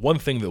way. But the one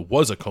thing that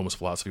was a Combs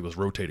philosophy was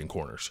rotating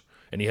corners.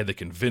 And he had to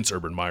convince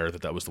Urban Meyer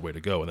that was the way to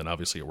go. And then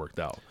obviously it worked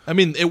out. I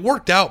mean, it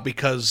worked out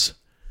because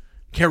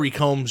Kerry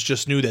Combs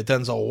just knew that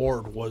Denzel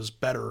Ward was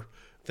better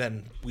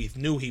than we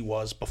knew he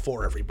was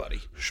before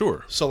everybody.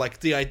 Sure. So, like,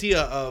 the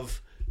idea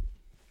of,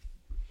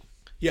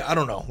 I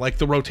don't know. Like,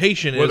 the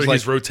rotation Whether is like...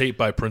 he's rotate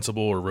by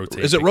principle or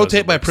rotate... Is it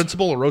rotate by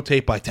principle or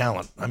rotate by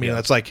talent? I mean,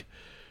 that's like...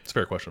 It's a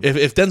fair question.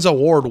 If Denzel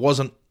Ward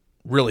wasn't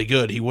really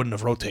good, he wouldn't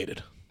have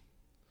rotated.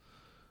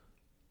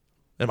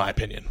 In my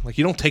opinion. Like,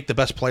 you don't take the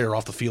best player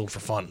off the field for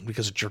fun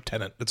because it's your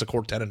tenet. It's a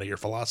core tenet of your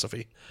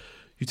philosophy.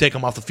 You take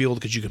him off the field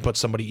because you can put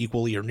somebody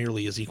equally or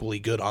nearly as equally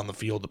good on the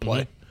field to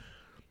play. Mm-hmm.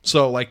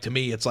 So, like, to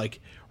me, it's like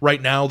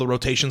right now the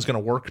rotation's going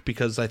to work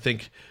because I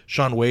think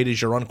Shaun Wade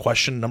is your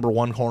unquestioned number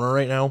 1 corner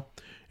right now.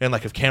 And,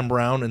 like, if Cam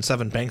Brown and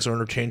Sevyn Banks are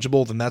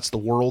interchangeable, then that's the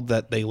world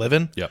that they live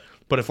in. Yep.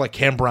 But if, like,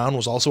 Cam Brown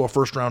was also a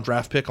first-round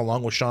draft pick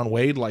along with Shaun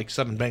Wade, like,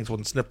 Sevyn Banks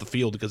wouldn't sniff the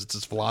field because it's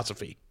his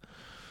philosophy.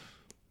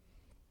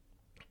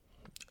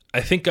 I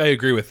think I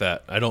agree with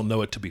that. I don't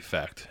know it to be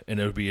fact. And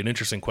it would be an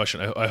interesting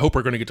question. I hope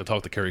we're going to get to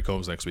talk to Kerry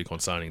Combs next week on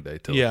signing day.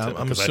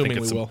 I'm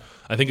assuming we will.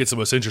 I think it's the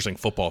most interesting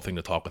football thing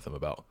to talk with him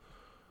about.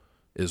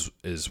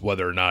 Is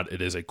whether or not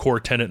it is a core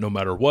tenet no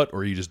matter what,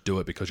 or you just do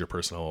it because your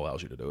personnel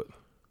allows you to do it.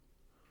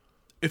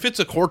 If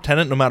it's a core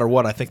tenet no matter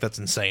what, I think that's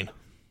insane.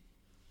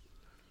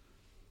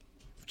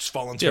 Just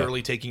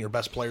voluntarily taking your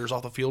best players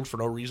off the field for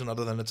no reason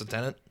other than it's a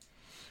tenet.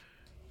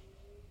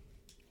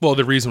 Well,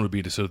 the reason would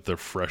be so that they're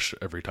fresh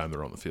every time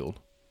they're on the field.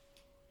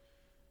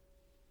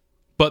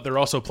 But they're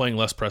also playing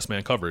less press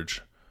man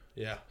coverage.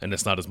 Yeah. And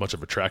it's not as much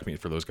of a track meet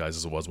for those guys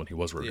as it was when he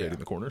was rotating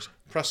the corners.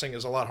 Pressing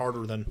is a lot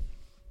harder than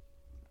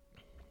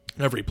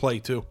every play,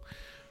 too.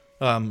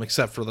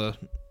 Except for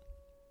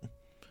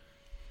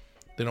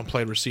they don't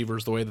play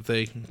receivers the way that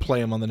they play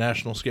them on the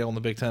national scale in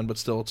the Big Ten, but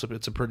still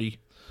it's a pretty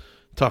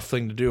tough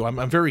thing to do.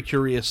 I'm very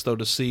curious, though,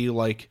 to see,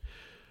 like,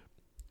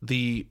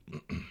 the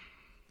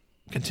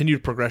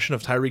continued progression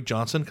of Tyreek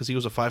Johnson, because he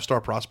was a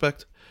 5-star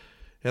prospect.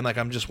 And, like,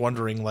 I'm just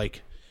wondering,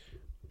 like,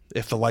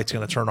 if the light's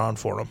going to turn on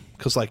for him.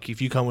 Because, like,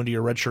 if you come into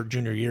your redshirt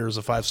junior year as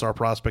a 5-star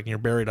prospect and you're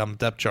buried on the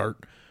depth chart,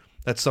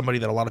 that's somebody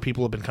that a lot of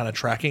people have been kind of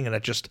tracking, and I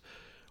just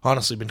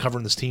honestly been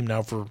covering this team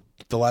now for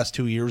the last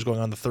 2 years, going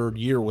on the 3rd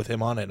year with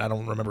him on it, and I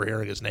don't remember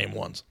hearing his name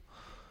once.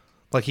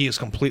 Like, he is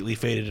completely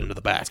faded into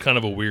the back. It's kind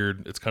of a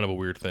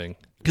weird thing.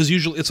 Because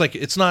usually it's like,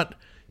 it's not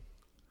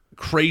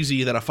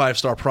crazy that a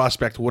 5-star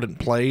prospect wouldn't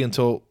play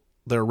until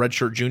their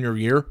redshirt junior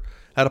year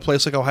at a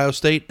place like Ohio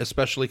State,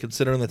 especially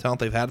considering the talent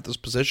they've had at this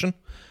position.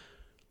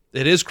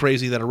 It is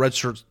crazy that a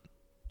redshirt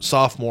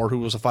sophomore who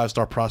was a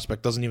 5-star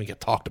prospect doesn't even get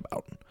talked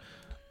about.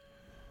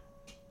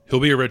 He'll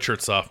be a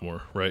redshirt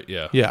sophomore, right?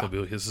 Yeah. Yeah.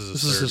 This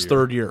is his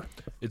third year.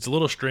 It's a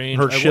little strange.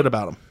 Heard shit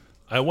about him.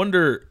 I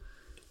wonder,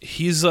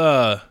 he's,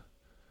 I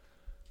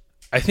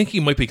think he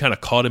might be kind of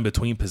caught in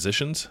between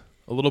positions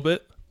a little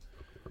bit.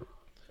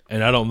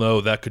 And I don't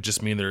know, that could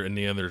just mean in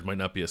the end there might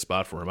not be a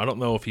spot for him. I don't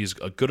know if he's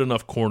a good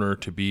enough corner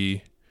to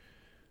be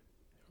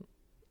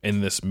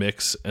in this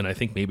mix, and I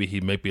think maybe he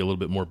might be a little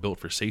bit more built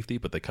for safety,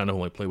 but they kind of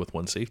only play with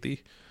one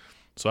safety.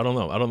 So I don't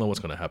know. I don't know what's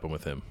going to happen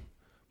with him.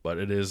 But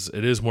it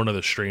is one of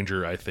the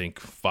stranger, I think,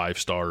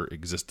 5-star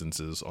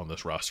existences on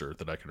this roster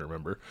that I can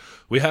remember.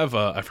 We have,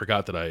 I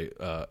forgot that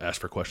I asked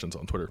for questions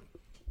on Twitter.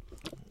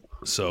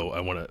 So I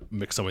want to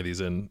mix some of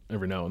these in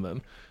every now and then.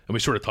 And we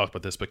sort of talked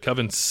about this, but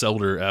Kevin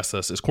Selder asked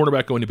us, is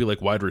cornerback going to be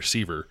like wide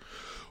receiver,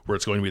 where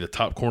it's going to be the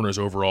top corners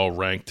overall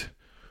ranked,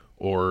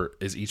 or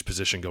is each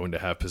position going to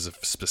have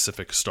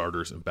specific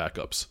starters and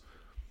backups,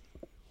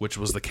 which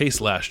was the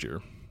case last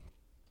year?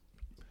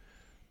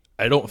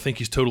 I don't think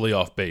he's totally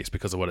off base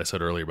because of what I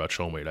said earlier about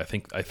Shaun Wade. I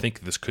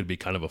think this could be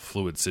kind of a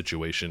fluid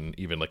situation,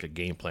 even like a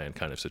game plan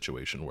kind of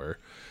situation, where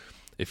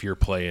if you're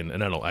playing,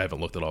 and I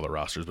haven't looked at all the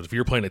rosters, but if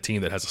you're playing a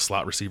team that has a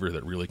slot receiver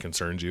that really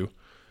concerns you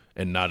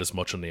and not as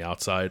much on the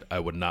outside, I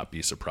would not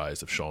be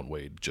surprised if Shaun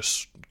Wade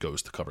just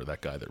goes to cover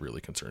that guy that really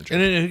concerns you.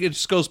 And it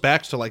just goes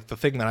back to like the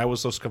thing that I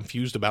was most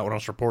confused about when I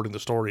was reporting the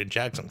story in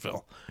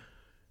Jacksonville.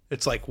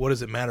 It's like, what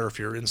does it matter if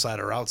you're inside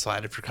or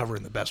outside if you're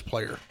covering the best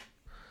player?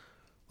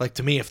 Like,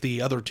 to me, if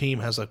the other team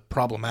has a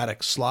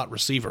problematic slot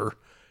receiver,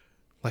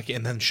 like,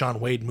 and then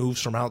Shaun Wade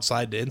moves from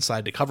outside to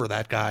inside to cover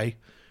that guy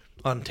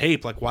on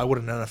tape, like, why would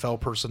an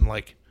NFL person,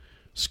 like,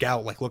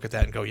 scout, like, look at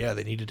that and go, yeah,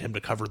 they needed him to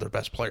cover their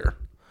best player?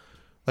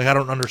 Like, I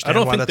don't understand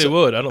why that's... I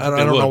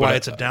don't know why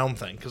it's a down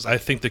thing. I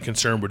think the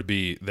concern would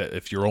be that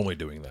if you're only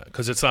doing that,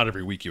 because it's not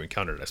every week you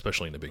encounter it,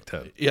 especially in the Big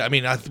Ten. Yeah, I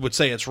mean, I would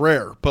say it's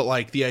rare, but,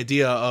 like, the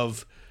idea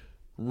of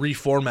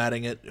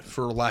reformatting it,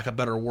 for lack of a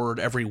better word,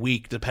 every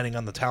week, depending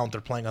on the talent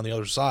they're playing on the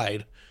other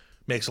side,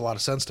 makes a lot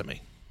of sense to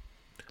me.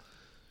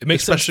 It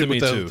makes especially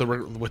sense to me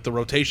too. With the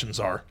rotations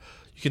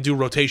you can do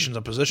rotations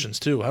of positions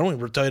too. I don't even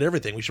rotate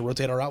everything. We should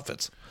rotate our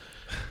outfits,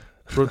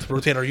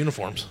 rotate our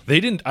uniforms. They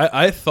didn't.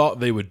 I thought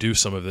they would do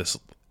some of this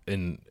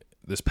in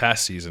this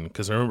past season,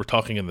 because I remember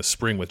talking in the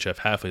spring with Jeff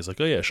Halfley. He's like,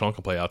 "Oh yeah, Sean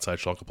can play outside,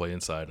 Sean can play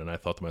inside," and I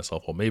thought to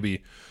myself, well,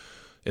 maybe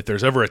if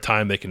there's ever a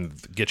time they can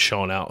get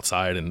Sean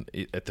outside, and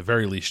at the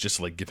very least just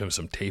like give him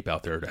some tape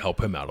out there to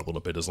help him out a little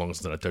bit, as long as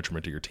it's not a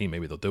detriment to your team,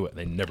 maybe they'll do it. And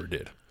they never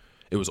did.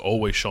 It was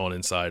always Sean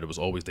inside. It was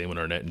always Damon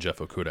Arnett and Jeff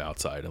Okudah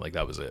outside, and like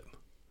that was it.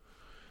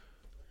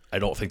 I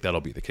don't think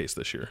that'll be the case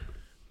this year.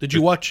 Did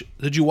you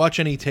watch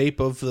any tape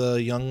of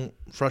the young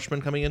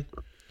freshman coming in?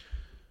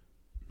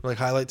 Like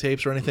highlight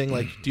tapes or anything?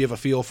 Like, do you have a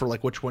feel for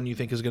like which one you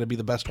think is going to be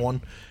the best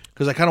one?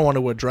 Because I kind of want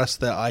to address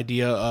the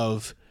idea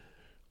of,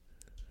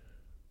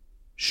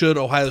 should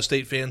Ohio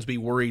State fans be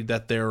worried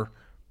that their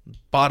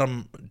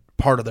bottom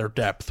part of their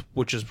depth,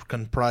 which is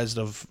comprised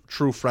of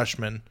true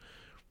freshmen,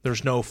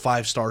 there's no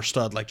 5-star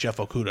stud like Jeff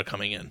Okudah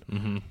coming in.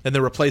 Mm-hmm. And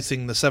they're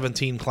replacing the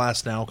 17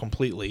 class now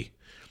completely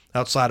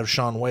outside of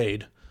Shaun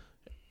Wade.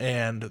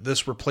 And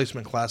this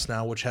replacement class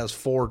now, which has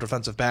 4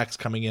 defensive backs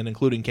coming in,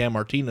 including Cam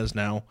Martinez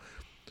now.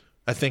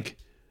 I think,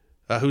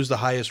 who's the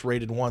highest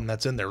rated one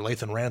that's in there?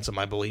 Lathan Ransom,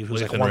 I believe,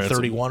 who's like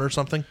 131 or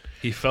something.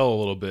 He fell a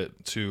little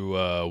bit to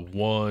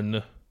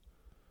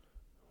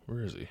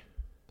where is he?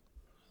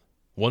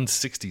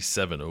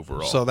 167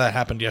 overall. So that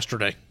happened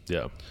yesterday.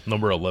 Yeah,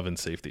 number 11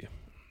 safety.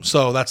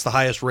 So that's the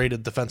highest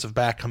rated defensive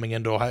back coming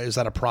into Ohio. Is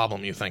that a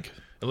problem, you think?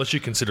 Unless you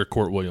consider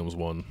Court Williams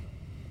one.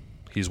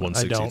 He's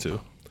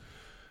 162.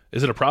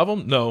 Is it a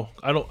problem? No,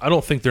 I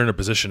don't think they're in a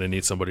position to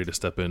need somebody to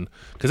step in,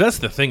 because that's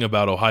the thing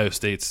about Ohio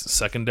State's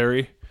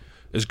secondary.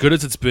 As good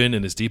as it's been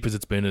and as deep as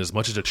it's been, and as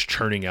much as it's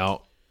churning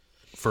out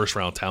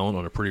first-round talent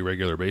on a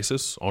regular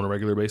basis,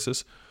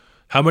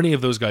 how many of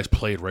those guys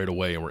played right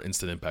away and were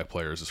instant impact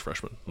players as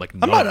freshmen? Like,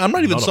 I'm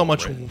not even so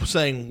much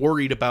saying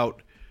worried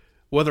about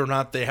whether or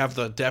not they have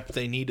the depth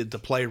they needed to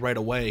play right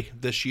away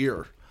this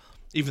year,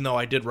 even though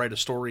I did write a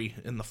story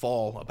in the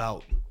fall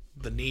about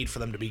the need for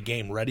them to be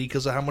game ready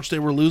because of how much they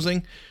were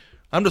losing.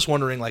 I'm just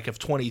wondering, like, if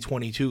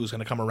 2022 is going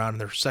to come around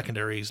and their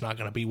secondary is not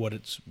going to be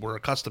what we're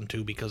accustomed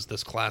to because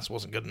this class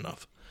wasn't good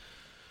enough.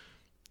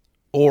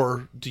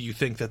 Or do you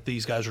think that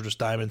these guys are just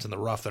diamonds in the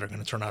rough that are going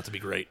to turn out to be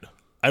great?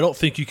 I don't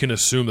think you can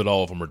assume that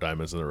all of them are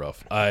diamonds in the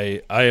rough.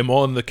 I am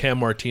on the Cam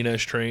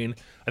Martinez train.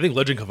 I think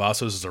Legend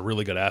Cavazos is a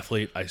really good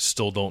athlete. I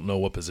still don't know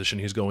what position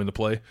he's going to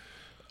play.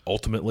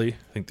 Ultimately,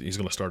 I think he's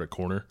going to start at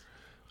corner.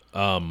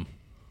 Ryan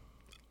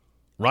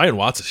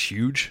Watts is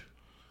huge.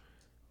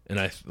 And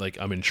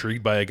I'm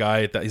intrigued by a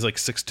guy that he's like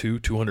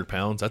 6'2", 200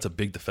 pounds. That's a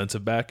big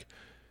defensive back.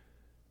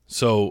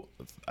 So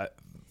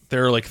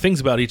there are like things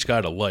about each guy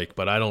to like,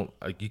 but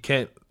you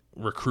can't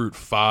recruit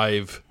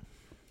 5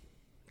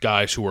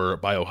 guys who are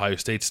by Ohio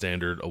State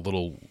standard a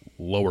little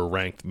lower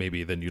ranked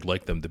maybe than you'd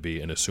like them to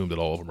be and assume that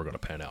all of them are going to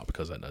pan out,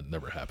 because that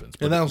never happens.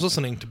 And I was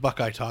listening to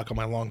Buckeye Talk on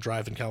my long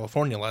drive in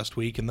California last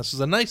week, and this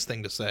is a nice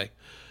thing to say,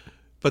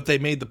 but they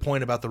made the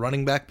point about the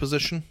running back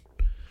position,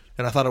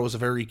 and I thought it was a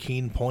very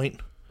keen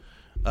point.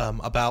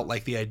 About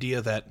like the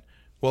idea that,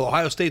 well,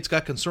 Ohio State's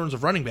got concerns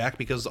of running back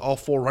because all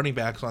 4 running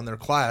backs on their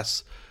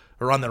class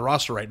or on their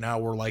roster right now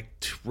were like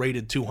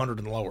rated 200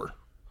 and lower.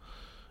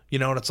 You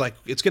know, and it's like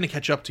it's going to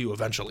catch up to you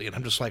eventually. And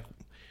I'm just like,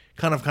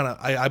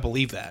 I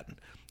believe that.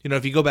 You know,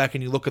 if you go back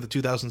and you look at the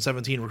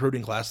 2017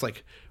 recruiting class,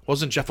 like,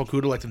 wasn't Jeff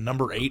Okudah like the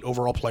number 8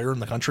 overall player in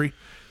the country?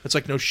 It's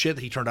like, no shit,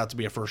 he turned out to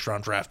be a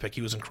first-round draft pick.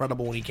 He was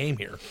incredible when he came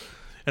here.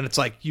 And it's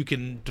like you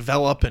can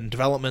develop, and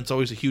development's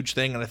always a huge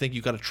thing, and I think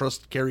you got to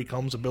trust Kerry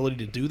Combs' ability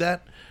to do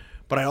that.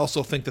 But I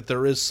also think that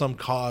there is some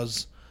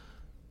cause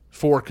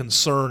for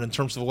concern in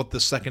terms of what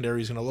this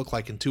secondary is going to look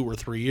like in 2 or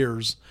 3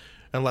 years,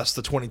 unless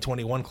the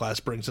 2021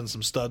 class brings in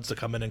some studs to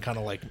come in and kind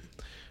of like,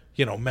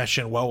 you know, mesh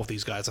in well with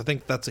these guys. I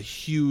think that's a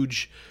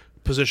huge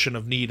position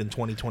of need in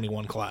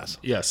 2021 class.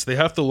 Yes, they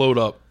have to load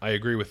up. I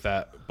agree with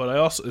that. But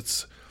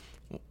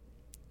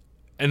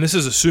and this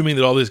is assuming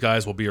that all these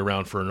guys will be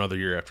around for another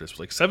year after this.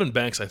 Like Sevyn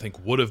Banks, I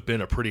think, would have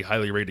been a pretty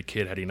highly rated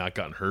kid had he not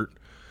gotten hurt.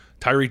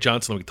 Tyree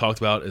Johnson, we talked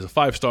about, is a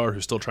 5-star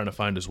who's still trying to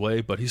find his way,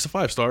 but he's a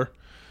 5-star.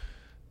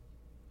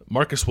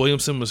 Marcus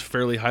Williamson was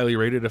fairly highly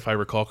rated, if I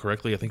recall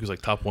correctly. I think he was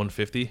like top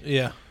 150.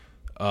 Yeah.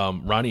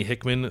 Ronnie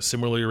Hickman,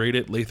 similarly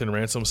rated. Lathan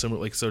Ransom,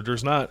 similarly. So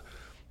there's not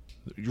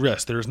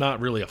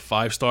really a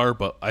 5-star,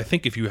 but I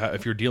think if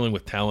you're dealing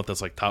with talent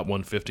that's like top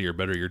 150 or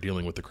better, you're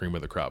dealing with the cream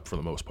of the crop for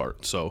the most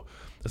part. So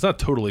it's not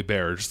totally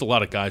bare. Just a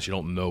lot of guys you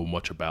don't know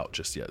much about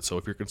just yet. So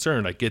if you're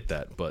concerned, I get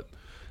that, but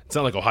it's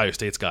not like Ohio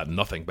State's got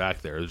nothing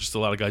back there. There's just a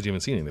lot of guys you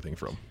haven't seen anything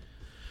from.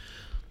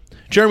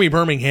 Jeremy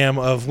Birmingham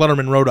of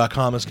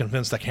LettermanRow.com is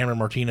convinced that Cameron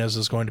Martinez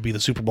is going to be the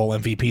Super Bowl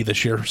MVP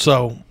this year.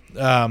 So,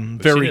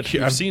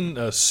 I've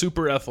seen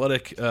super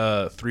athletic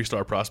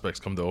 3-star prospects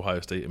come to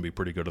Ohio State and be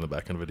pretty good on the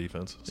back end of a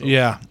defense. So.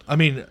 Yeah, I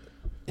mean,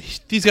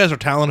 these guys are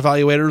talent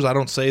evaluators. I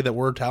don't say that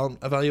we're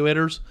talent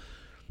evaluators.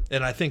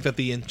 And I think that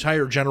the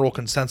entire general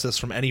consensus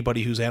from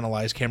anybody who's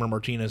analyzed Cameron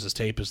Martinez's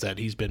tape is that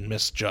he's been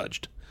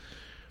misjudged.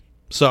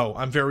 So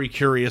I'm very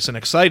curious and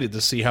excited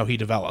to see how he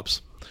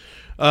develops.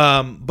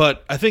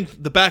 But I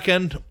think the back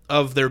end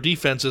of their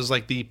defense is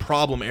like the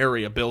problem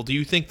area, Bill. Do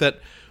you think that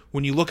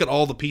when you look at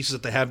all the pieces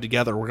that they have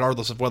together,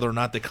 regardless of whether or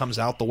not it comes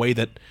out the way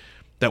that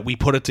we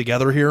put it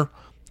together here,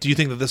 do you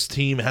think that this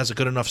team has a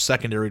good enough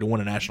secondary to win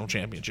a national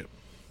championship?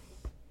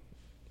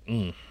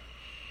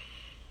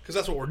 Because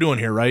that's what we're doing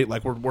here, right?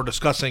 Like we're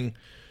discussing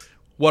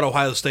what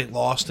Ohio State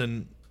lost,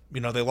 and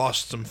they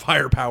lost some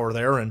firepower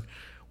there, and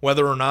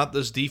whether or not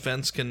this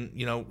defense can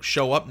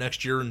show up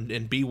next year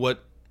and be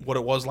what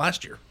it was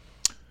last year.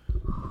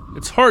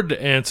 It's hard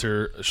to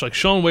answer. Like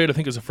Shaun Wade, I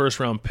think is a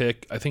first-round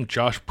pick. I think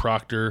Josh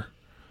Proctor,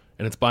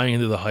 and it's buying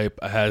into the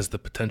hype, has the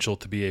potential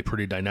to be a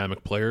pretty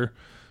dynamic player.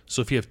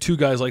 So if you have two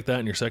guys like that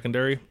in your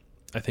secondary,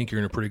 I think you're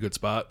in a pretty good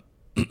spot.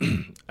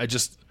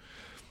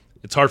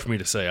 It's hard for me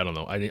to say. I don't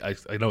know.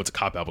 I know it's a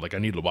cop-out, but I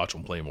need to watch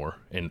them play more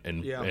and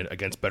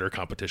against better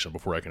competition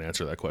before I can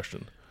answer that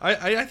question.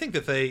 I think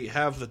that they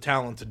have the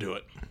talent to do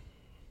it.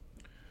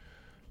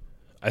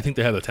 I think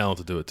they have the talent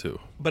to do it too.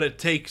 But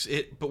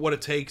what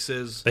it takes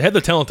is they have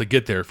the talent to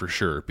get there for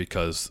sure,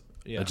 because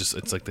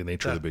it's like the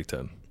nature of the Big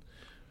Ten.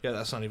 Yeah,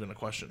 that's not even a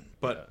question.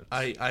 But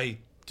I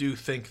do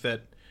think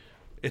that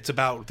it's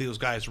about those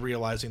guys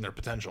realizing their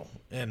potential.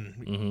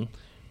 And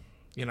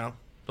the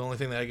only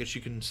thing that I guess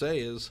you can say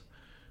is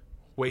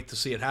wait to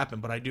see it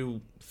happen. But I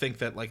do think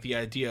that like the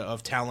idea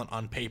of talent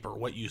on paper,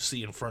 what you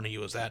see in front of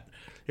you, is that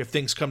if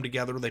things come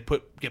together, they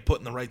get put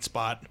in the right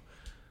spot.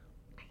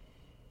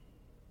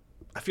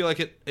 I feel like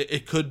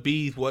it could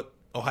be what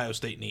Ohio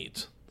State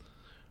needs.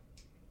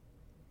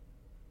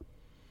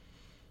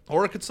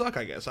 Or it could suck,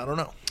 I guess. I don't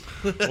know.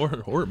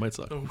 or it might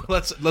suck.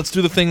 Let's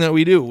do the thing that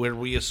we do where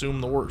we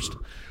assume the worst.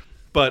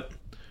 But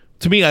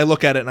to me, I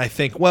look at it and I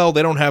think, well,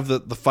 they don't have the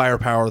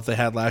firepower that they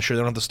had last year.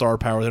 They don't have the star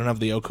power. They don't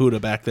have the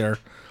Okudah back there.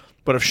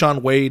 But if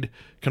Shaun Wade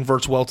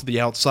converts well to the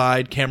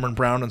outside, Cameron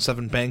Brown and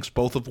Sevyn Banks,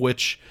 both of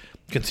which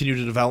continue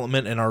to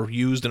development and are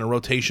used in a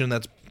rotation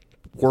that's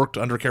worked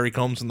under Kerry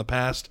Combs in the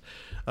past,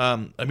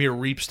 Amir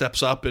Reep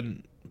steps up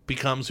and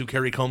becomes who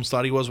Kerry Combs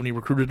thought he was when he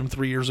recruited him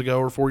 3 years ago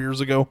or 4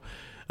 years ago.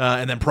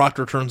 And then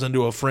Proctor turns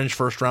into a fringe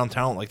first-round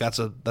talent. Like that's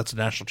a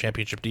national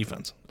championship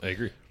defense. I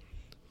agree.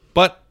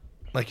 But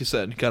like you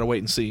said, you got to wait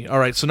and see. All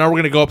right, so now we're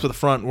going to go up to the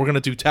front. We're going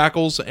to do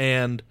tackles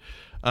and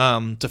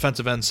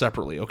defensive ends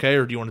separately, okay?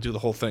 Or do you want to do the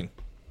whole thing?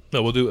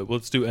 No, we'll do it.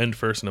 Let's do end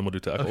first, and then we'll do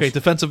tackles. Okay,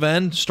 defensive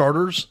end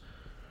starters.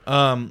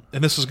 And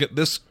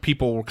this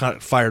people were kind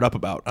of fired up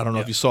about. I don't know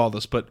if you saw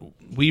this, but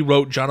we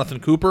wrote Jonathan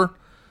Cooper.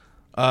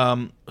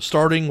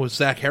 Starting with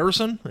Zach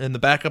Harrison, and the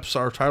backups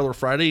are Tyler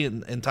Friday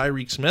and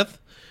Tyreek Smith.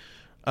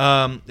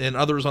 And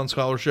others on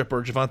scholarship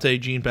are Javonte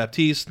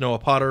Jean-Baptiste, Noah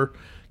Potter,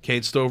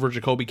 Cade Stover,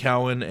 Jacoby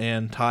Cowan,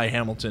 and Ty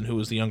Hamilton, who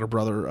is the younger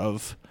brother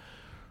of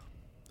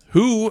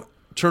who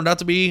turned out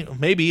to be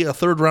maybe a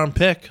third-round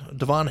pick,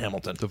 Devon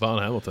Hamilton. Devon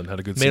Hamilton had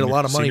a good made a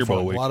lot of money for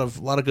him. A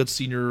lot of good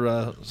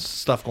senior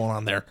stuff going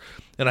on there.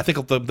 And I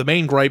think the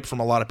main gripe from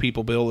a lot of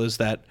people, Bill, is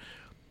that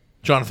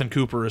Jonathan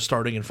Cooper is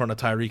starting in front of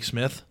Tyreek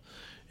Smith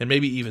and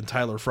maybe even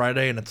Tyler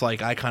Friday, and it's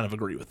like I kind of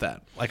agree with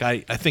that. Like I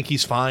think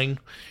he's fine,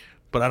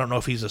 but I don't know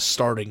if he's a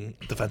starting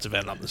defensive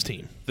end on this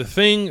team. The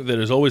thing that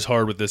is always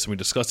hard with this, and we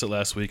discussed it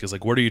last week, is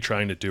like, what are you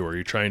trying to do? Are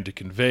you trying to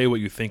convey what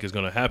you think is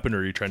going to happen, or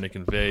are you trying to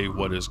convey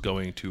what is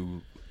going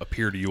to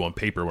appear to you on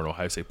paper when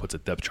Ohio State puts a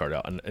depth chart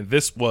out? And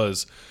this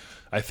was,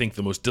 I think,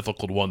 the most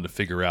difficult one to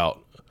figure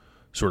out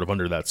sort of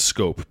under that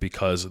scope,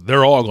 because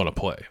they're all going to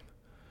play.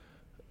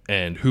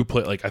 And who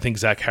play? Like, I think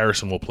Zach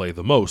Harrison will play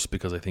the most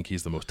because I think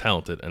he's the most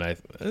talented, and I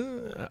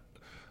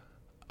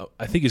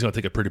think he's going to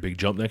take a pretty big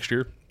jump next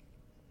year.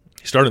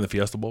 He started in the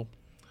Fiesta Bowl.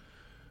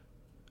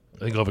 I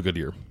think he'll have a good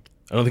year.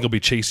 I don't think he'll be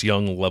Chase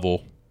Young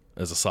level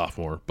as a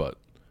sophomore, but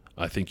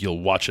I think you'll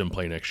watch him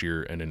play next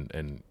year,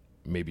 and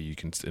maybe you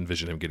can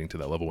envision him getting to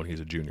that level when he's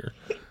a junior.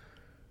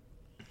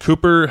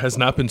 Cooper has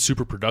not been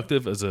super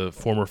productive as a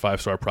former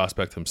 5-star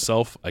prospect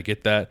himself. I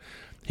get that.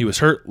 He was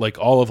hurt like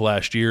all of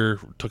last year,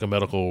 took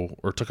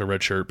a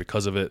red shirt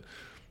because of it.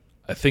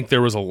 I think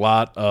there was a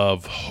lot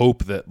of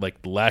hope that like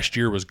last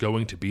year was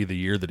going to be the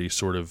year that he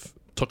sort of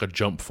took a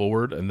jump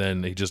forward, and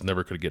then he just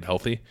never could get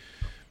healthy.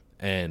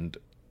 And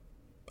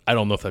I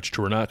don't know if that's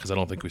true or not, because I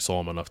don't think we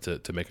saw him enough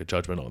to make a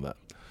judgment on that.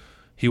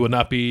 He would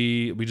not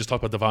be – we just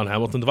talked about Devon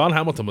Hamilton. Devon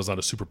Hamilton was not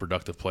a super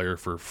productive player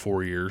for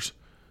 4 years.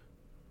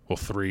 Well,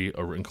 3,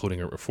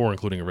 including a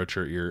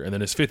redshirt year. And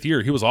then his 5th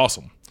year, he was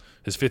awesome.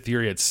 His 5th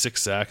year, he had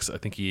 6 sacks. I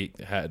think he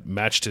had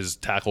matched his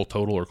tackle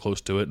total or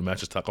close to it, and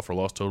matched his tackle for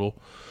loss total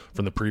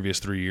from the previous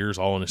 3 years,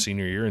 all in his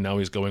senior year. And now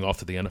he's going off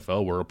to the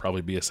NFL, where he'll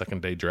probably be a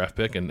second-day draft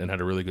pick, and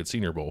had a really good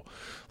Senior Bowl.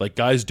 Like,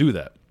 guys do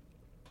that.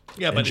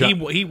 Yeah, but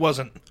he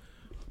wasn't.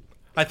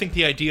 I think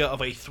the idea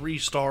of a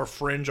 3-star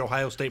fringe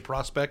Ohio State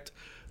prospect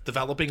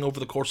developing over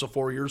the course of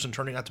 4 years and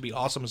turning out to be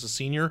awesome as a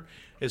senior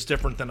is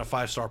different than a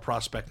 5-star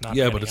prospect not.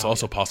 Yeah, but it's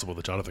also possible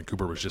that Jonathan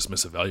Cooper was just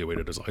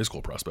misevaluated as a high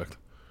school prospect.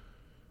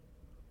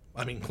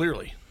 I mean,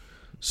 clearly.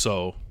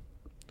 So,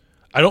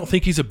 I don't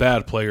think he's a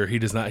bad player. He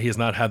has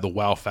not had the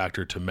wow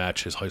factor to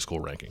match his high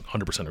school ranking.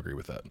 100% agree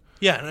with that.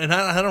 Yeah, and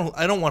I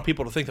don't want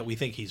people to think that we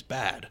think he's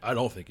bad. I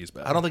don't think he's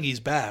bad. I don't think he's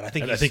bad. I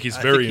think he's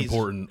very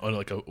important.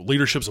 Like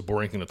leadership's a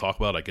boring thing to talk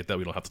about. I get that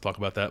we don't have to talk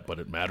about that, but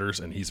it matters,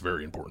 and he's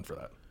very important for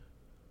that.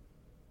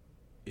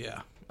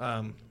 Yeah.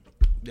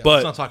 But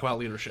let's not talk about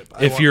leadership.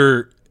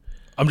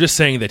 I'm just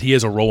saying that he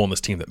has a role on this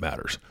team that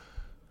matters.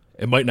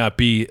 It might not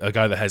be a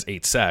guy that has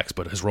 8 sacks,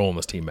 but his role on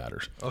this team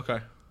matters. Okay.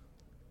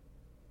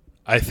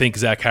 I think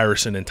Zach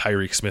Harrison and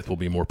Tyreek Smith will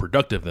be more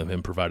productive than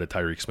him, provided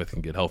Tyreek Smith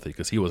can get healthy,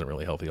 because he wasn't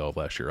really healthy all of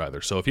last year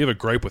either. So if you have a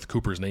gripe with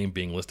Cooper's name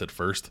being listed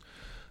first,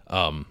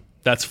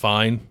 that's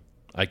fine.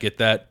 I get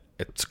that.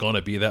 It's going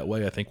to be that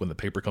way, I think, when the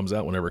paper comes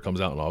out, whenever it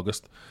comes out in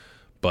August.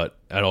 But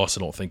I also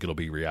don't think it'll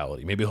be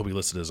reality. Maybe he'll be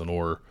listed as an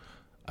or.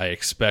 I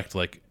expect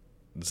like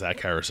Zach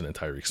Harrison and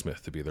Tyreek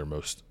Smith to be their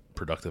most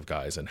productive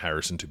guys, and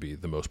Harrison to be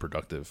the most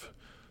productive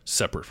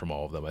separate from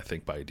all of them, I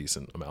think, by a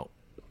decent amount.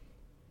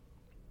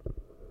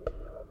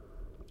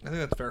 I think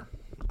that's fair.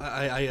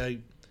 I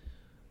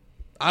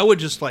would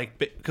just like,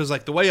 because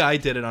like the way I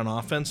did it on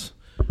offense,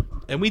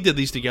 and we did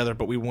these together,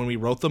 but when we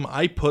wrote them,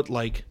 I put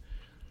like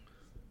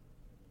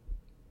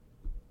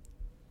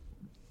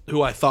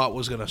who I thought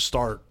was going to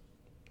start.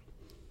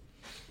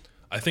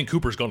 I think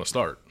Cooper's going to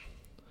start.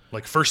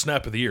 Like first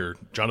snap of the year,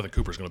 Jonathan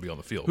Cooper's going to be on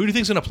the field. Who do you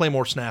think's going to play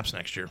more snaps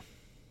next year?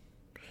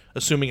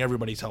 Assuming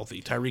everybody's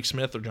healthy, Tyreek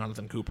Smith or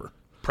Jonathan Cooper?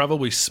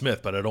 Probably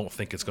Smith, but I don't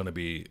think it's going to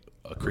be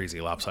a crazy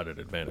lopsided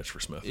advantage for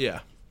Smith. Yeah.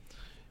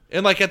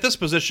 And, like, at this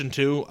position,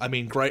 too, I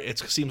mean, it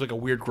seems like a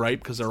weird gripe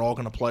because they're all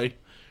going to play.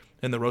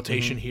 And the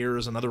rotation here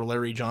is another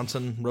Larry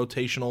Johnson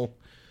rotational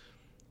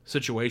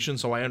situation,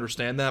 so I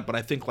understand that. But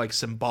I think, like,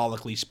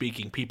 symbolically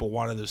speaking, people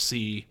wanted to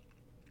see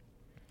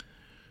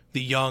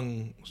the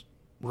young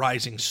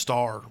rising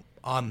star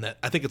on that.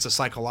 I think it's a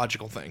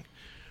psychological thing.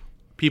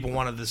 People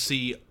wanted to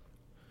see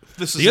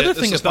this. The other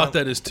thing about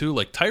that is, too,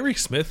 like, Tyreek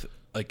Smith,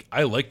 like,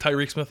 I like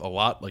Tyreek Smith a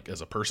lot, like, as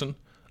a person.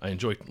 I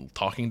enjoy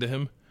talking to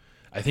him.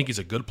 I think he's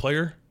a good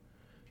player.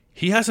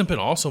 He hasn't been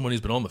awesome when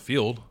he's been on the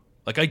field.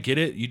 Like, I get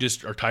it. You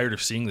just are tired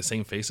of seeing the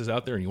same faces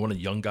out there, and you want a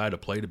young guy to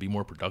play to be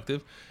more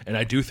productive. And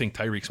I do think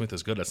Tyreek Smith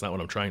is good. That's not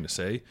what I'm trying to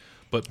say.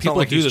 But people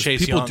like do this.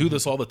 People Young. do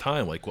this all the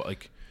time. Like,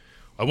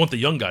 I want the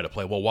young guy to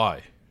play. Well,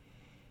 why?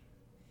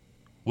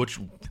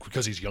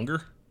 Because he's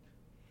younger?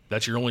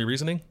 That's your only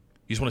reasoning?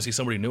 You just want to see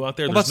somebody new out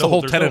there? Well, that's the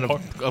whole tenet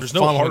of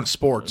following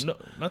sports. No,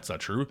 that's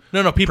not true.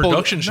 No, people.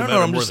 Production should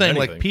matter I'm more just than saying,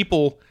 anything. like,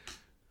 people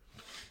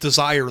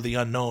desire the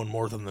unknown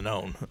more than the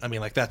known. I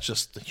mean, like, that's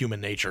just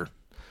human nature.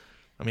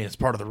 I mean, it's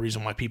part of the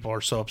reason why people are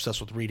so obsessed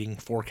with reading,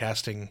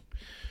 forecasting.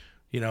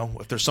 You know,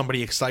 if there's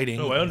somebody exciting.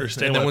 No, I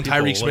understand. And then when people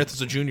Tyreek Smith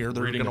is a junior,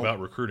 they're reading gonna... about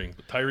recruiting.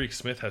 But Tyreek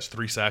Smith has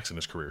 3 sacks in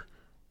his career.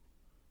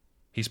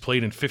 He's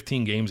played in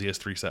 15 games. He has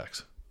 3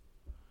 sacks.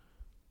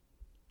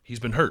 He's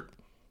been hurt.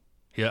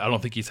 Yeah, I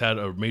don't think he's had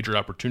a major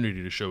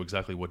opportunity to show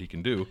exactly what he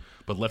can do.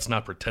 But let's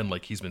not pretend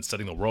like he's been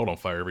setting the world on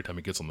fire every time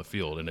he gets on the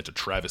field, and it's a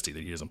travesty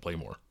that he doesn't play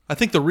more. I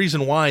think the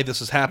reason why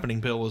this is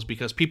happening, Bill, is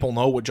because people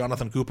know what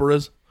Jonathan Cooper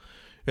is,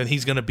 and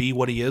he's going to be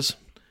what he is.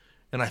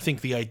 And I think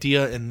the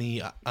idea and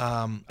the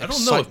I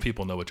don't know if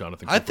people know what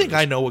Jonathan Cooper is. I think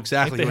I know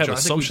exactly they have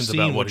assumptions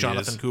about what what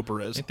Jonathan Cooper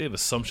is. I think they have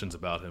assumptions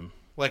about him.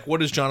 Like,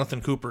 what is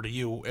Jonathan Cooper to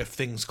you if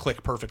things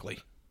click perfectly?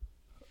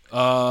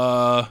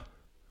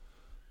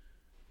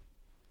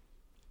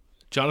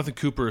 Jonathan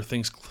Cooper, if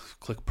things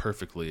click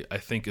perfectly, I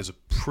think is a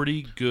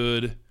pretty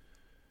good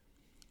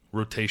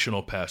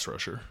rotational pass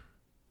rusher.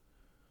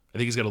 I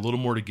think he's got a little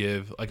more to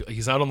give. Like,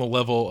 he's not on the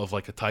level of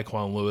like a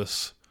Tyquan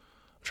Lewis.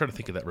 I'm trying to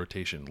think of that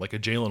rotation. Like a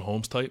Jalen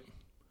Holmes type.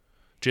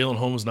 Jalen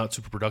Holmes not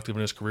super productive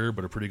in his career,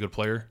 but a pretty good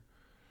player.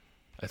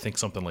 I think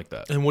something like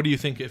that. And what do you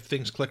think if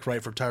things click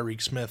right for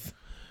Tyreek Smith?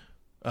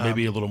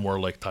 Maybe a little more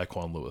like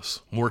Tyquan Lewis.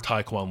 More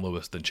Tyquan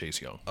Lewis than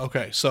Chase Young.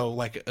 Okay, so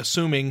like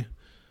assuming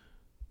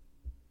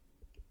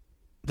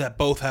that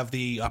both have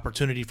the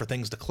opportunity for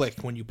things to click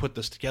when you put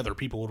this together,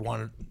 people would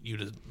want you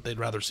to, they'd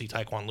rather see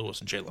Tyquan Lewis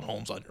and Jalen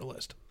Holmes on your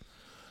list.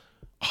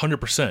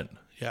 100%.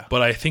 Yeah.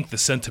 But I think the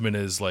sentiment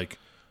is like,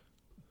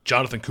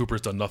 Jonathan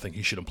Cooper's done nothing.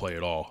 He shouldn't play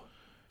at all.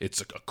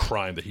 It's a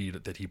crime that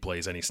he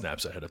plays any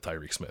snaps ahead of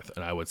Tyreek Smith.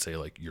 And I would say,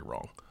 like, you're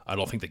wrong. I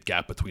don't think the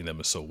gap between them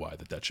is so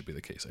wide that should be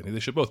the case. I think they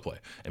should both play.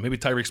 And maybe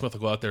Tyreek Smith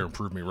will go out there and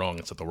prove me wrong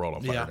and set the world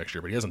on fire next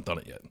year, but he hasn't done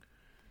it yet.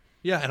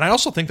 Yeah, and I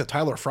also think that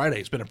Tyler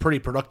Friday's been a pretty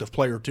productive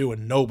player too,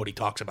 and nobody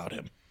talks about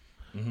him.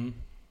 Mm-hmm.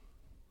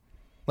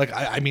 Like,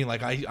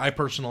 I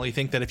personally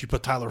think that if you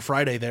put Tyler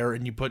Friday there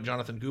and you put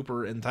Jonathan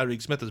Cooper and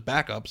Tyreek Smith as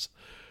backups,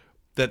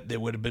 that they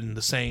would have been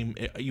the same.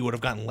 You would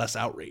have gotten less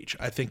outrage.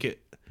 I think it.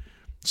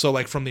 So,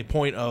 like, from the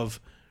point of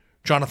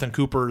Jonathan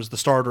Cooper is the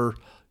starter,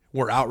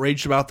 we're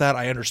outraged about that.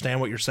 I understand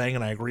what you're saying,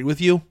 and I agree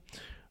with you.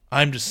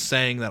 I'm just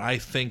saying that I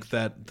think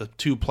that the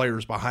 2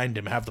 players behind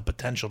him have the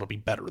potential to be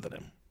better than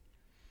him.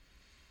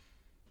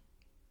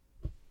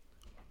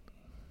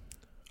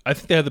 I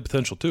think they have the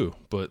potential too,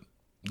 but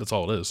that's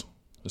all it is.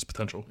 It's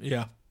potential.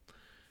 Yeah.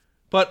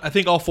 But I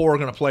think all 4 are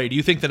going to play. Do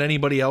you think that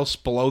anybody else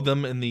below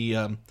them in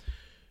the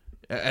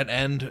at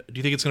end? Do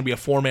you think it's going to be a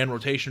 4-man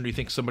rotation? Or do you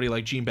think somebody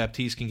like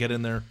Jean-Baptiste can get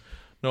in there?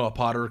 Noah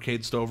Potter,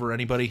 Cade Stover,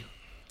 anybody?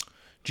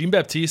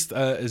 Jean-Baptiste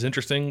is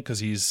interesting because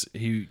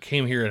he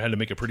came here and had to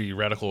make a pretty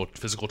radical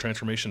physical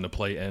transformation to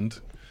play end,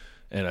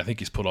 and I think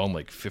he's put on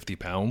like 50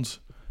 pounds,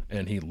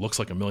 and he looks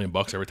like $1 million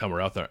every time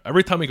we're out there.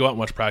 Every time we go out and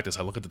watch practice,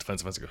 I look at the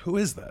defensive end and go, who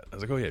is that? I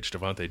was like, oh yeah, it's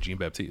Javonte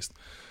Jean-Baptiste.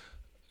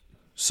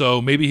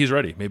 So maybe he's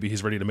ready. Maybe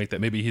he's ready to make that.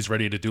 Maybe he's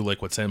ready to do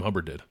like what Sam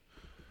Hubbard did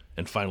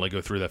and finally go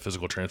through that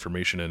physical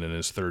transformation and in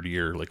his third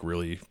year, like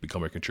really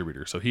become a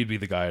contributor. So he'd be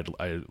the guy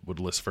I would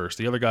list first.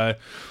 The other guy,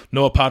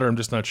 Noah Potter, I'm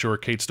just not sure.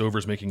 Cade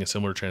Stover's making a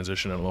similar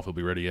transition. I don't know if he'll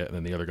be ready yet. And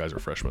then the other guys are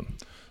freshmen.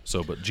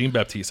 So, but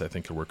Jean-Baptiste, I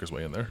think, could work his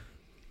way in there.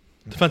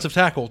 Defensive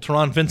tackle,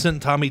 Teron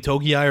Vincent, Tommy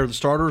Togiai are the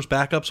starters.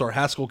 Backups are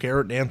Haskell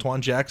Garrett and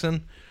Antoine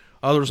Jackson.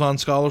 Others on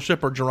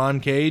scholarship are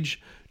Jerron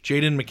Cage,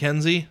 Jaden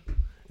McKenzie,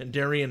 and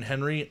Darian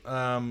Henry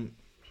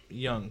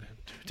Young.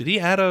 Did he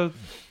add a...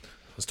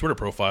 His Twitter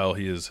profile,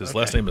 his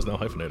last name is now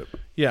hyphenated.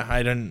 Yeah,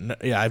 I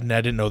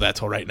didn't know that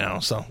till right now.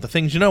 So the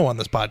things you know on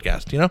this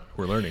podcast,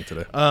 we're learning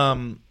today.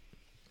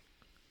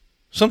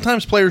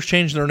 Sometimes players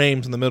change their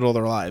names in the middle of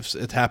their lives.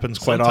 It happens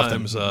quite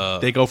often.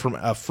 They go from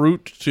a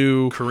fruit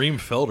to Kareem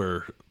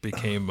Felder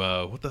became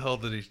what the hell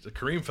did he?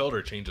 Kareem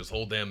Felder changed his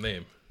whole damn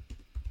name.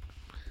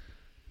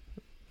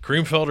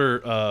 Kareem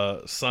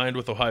Felder signed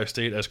with Ohio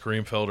State as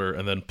Kareem Felder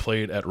and then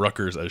played at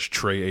Rutgers as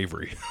Trey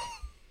Avery.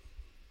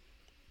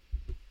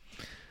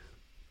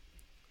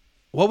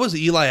 What was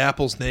Eli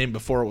Apple's name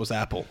before it was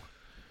Apple?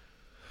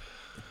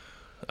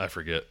 I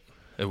forget.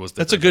 It was.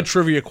 That's a good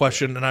trivia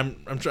question, and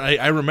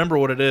I remember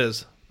what it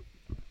is.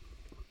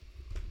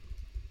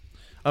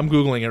 I'm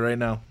Googling it right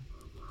now.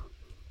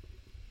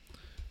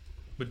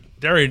 But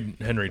Darian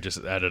Henry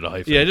just added a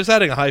hyphen. Yeah, just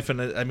adding a hyphen.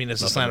 I mean,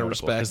 it's a sign of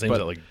respect. His name's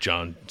like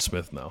John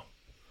Smith now.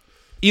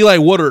 Eli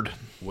Woodard.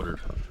 Woodard.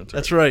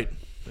 That's right.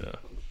 Yeah.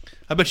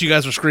 I bet you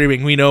guys are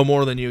screaming, "We know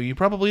more than you." You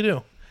probably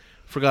do.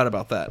 Forgot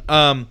about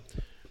that.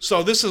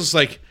 So this is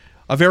like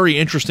a very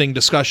interesting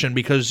discussion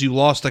because you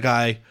lost a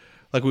guy,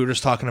 like we were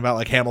just talking about,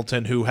 like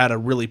Hamilton, who had a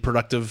really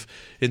productive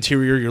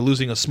interior. You're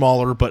losing a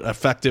smaller but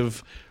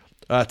effective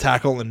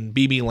tackle in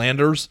BB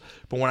Landers.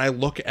 But when I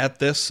look at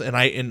this, and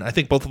I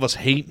think both of us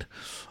hate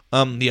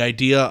the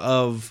idea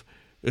of,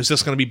 is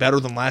this going to be better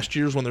than last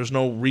year's when there's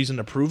no reason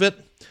to prove it?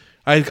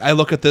 I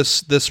look at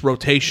this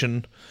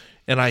rotation,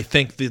 and I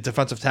think the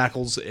defensive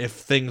tackles, if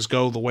things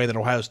go the way that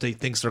Ohio State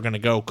thinks they're going to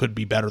go, could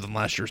be better than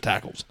last year's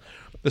tackles.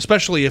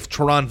 Especially if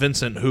Teron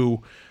Vincent,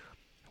 who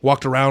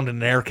walked around in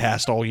an air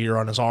cast all year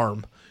on his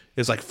arm,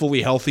 is like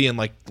fully healthy and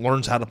like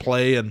learns how to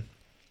play, and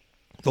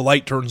the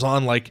light turns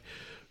on, like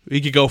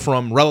he could go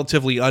from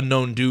relatively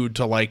unknown dude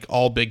to like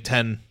all Big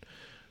Ten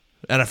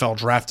NFL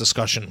draft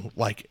discussion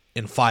like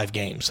in 5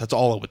 games. That's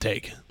all it would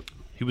take.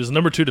 He was the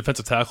number 2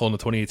 defensive tackle in the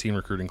 2018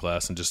 recruiting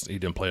class, and he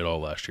didn't play at all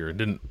last year and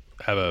didn't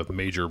have a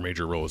major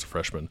role as a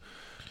freshman.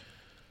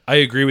 I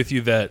agree with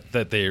you that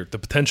the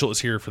potential is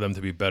here for them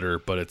to be better,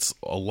 but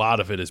a lot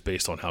of it is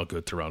based on how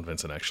good Teron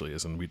Vincent actually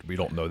is, and we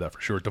don't know that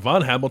for sure.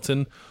 Devon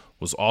Hamilton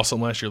was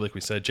awesome last year, like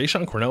we said.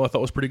 Jayshon Cornell I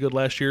thought was pretty good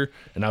last year,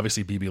 and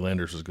obviously BB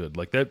Landers was good.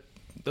 Like that,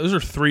 those are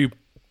 3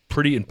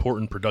 pretty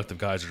important, productive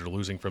guys that are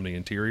losing from the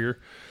interior.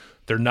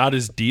 They're not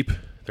as deep.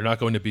 They're not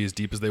going to be as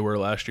deep as they were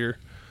last year.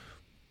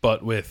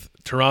 But with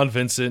Teron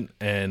Vincent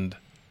and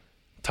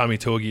Tommy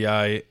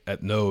Togiai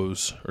at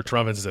nose, or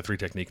Teron Vincent's at 3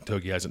 technique and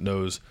Togiai's at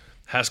nose,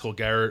 Haskell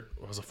Garrett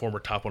was a former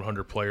top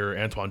 100 player.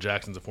 Antoine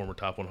Jackson's a former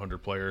top 100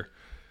 player.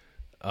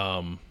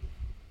 And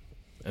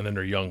then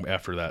they're young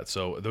after that.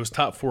 So those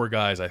top 4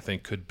 guys, I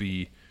think, could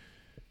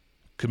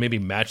maybe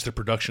match the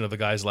production of the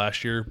guys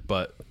last year.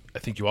 But I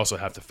think you also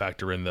have to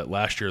factor in that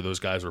last year those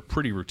guys were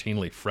pretty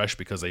routinely fresh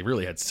because they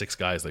really had 6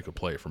 guys they could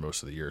play for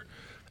most of the year.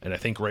 And I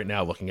think right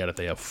now, looking at it,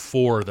 they have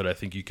 4 that I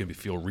think you can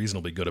feel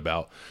reasonably good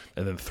about,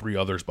 and then 3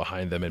 others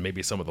behind them. And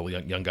maybe some of the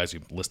young guys you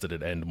listed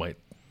at end might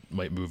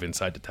move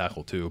inside to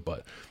tackle too,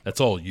 but that's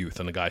all youth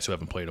and the guys who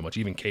haven't played much.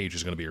 Even Cage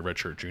is going to be a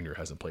redshirt junior,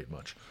 hasn't played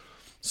much.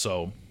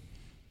 So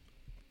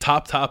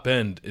top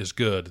end is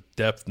good,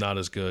 depth not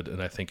as good, and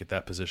I think at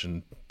that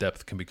position,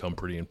 depth can become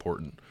pretty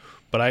important.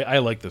 But I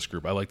like this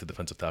group. I like the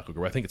defensive tackle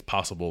group. I think it's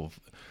possible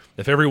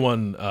if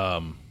everyone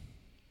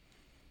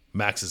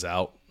maxes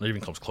out or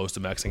even comes close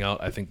to maxing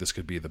out, I think this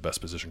could be the best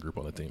position group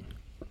on the team.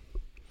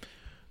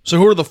 So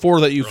who are the 4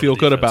 that you feel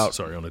good about?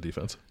 Sorry, on the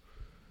defense.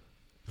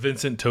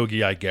 Vincent,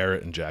 Togiai,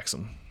 Garrett, and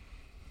Jackson.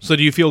 So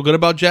do you feel good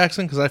about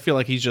Jackson? Because I feel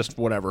like he's just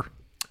whatever.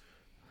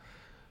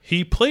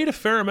 He played a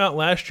fair amount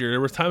last year.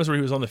 There were times where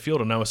he was on the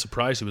field, and I was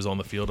surprised he was on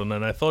the field, and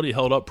then I thought he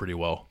held up pretty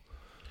well.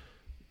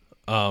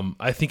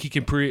 I think he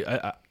can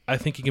I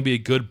think he can be a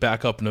good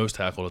backup nose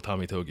tackle to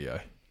Tommy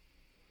Togiai.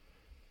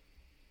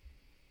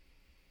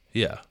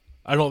 Yeah.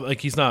 I don't think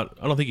he's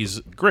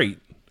great.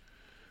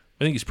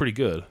 I think he's pretty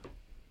good.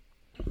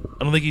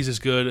 I don't think he's as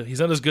good. He's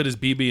not as good as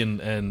BB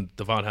and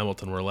Devon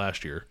Hamilton were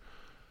last year.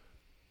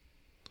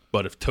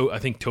 But I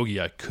think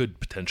Togiai could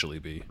potentially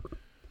be.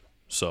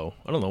 So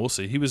I don't know. We'll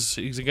see. He's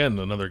again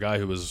another guy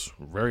who was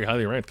very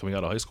highly ranked coming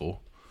out of high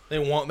school. They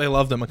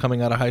loved him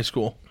coming out of high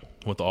school.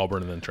 Went to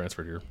Auburn and then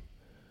transferred here.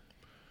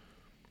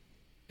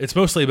 It's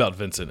mostly about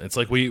Vincent. It's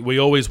like we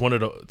always wanted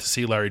to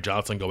see Larry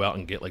Johnson go out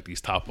and get like these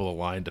top of the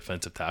line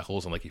defensive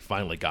tackles, and like he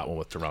finally got one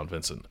with Teron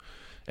Vincent.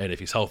 And if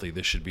he's healthy,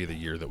 this should be the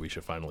year that we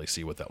should finally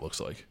see what that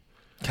looks like.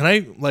 Can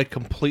I like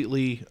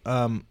completely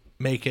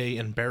make a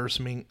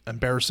embarrassing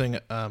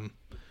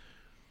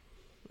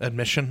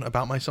admission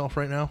about myself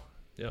right now?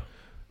 Yeah.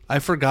 I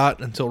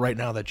forgot until right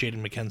now that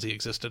Jaden McKenzie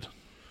existed.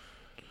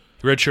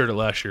 Redshirted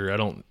last year.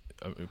 I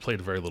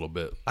played very little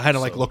bit. I had to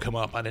look him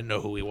up. I didn't know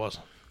who he was.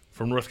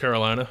 From North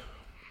Carolina.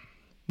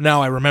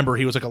 Now I remember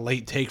he was like a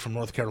late take from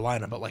North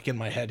Carolina, but like in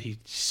my head he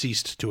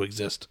ceased to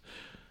exist.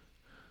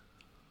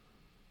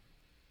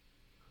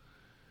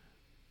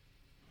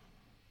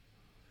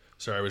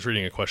 Sorry, I was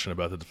reading a question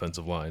about the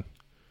defensive line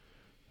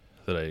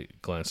that I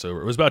glanced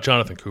over. It was about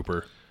Jonathan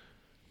Cooper.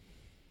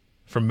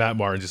 From Matt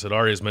Martins, he said,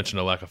 Ari has mentioned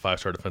a lack of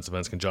five-star defensive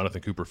ends. Can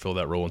Jonathan Cooper fill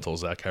that role until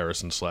Zach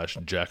Harrison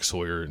 / Jack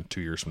Sawyer in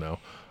 2 years from now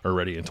are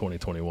ready in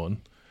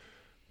 2021?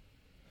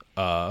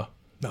 No.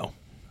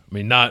 I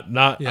mean, not.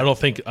 Yeah. I don't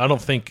think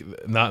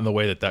not in the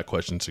way that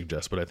question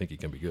suggests, but I think he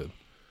can be good.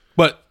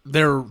 But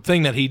their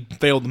thing that he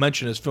failed to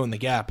mention is filling the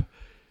gap.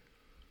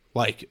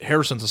 Like,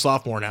 Harrison's a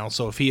sophomore now,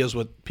 so if he is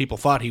what people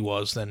thought he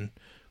was, then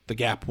the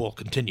gap will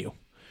continue.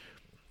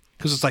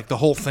 Because it's like the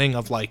whole thing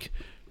of like,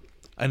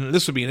 and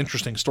this would be an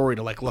interesting story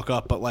to like look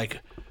up, but like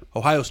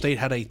Ohio State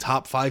had a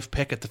top 5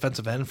 pick at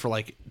defensive end for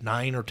like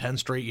 9 or 10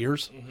 straight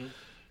years. Mm-hmm.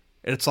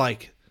 And it's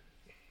like,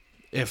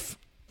 if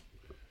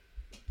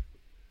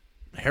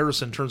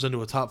Harrison turns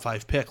into a top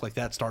 5 pick, like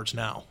that starts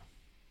now.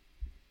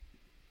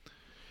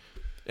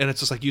 And it's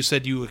just like you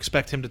said, you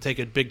expect him to take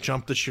a big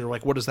jump this year.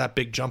 Like, what does that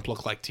big jump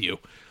look like to you?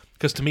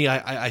 Because to me,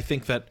 I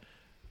think that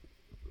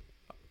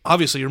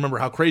obviously you remember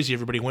how crazy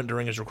everybody went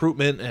during his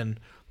recruitment, and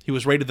he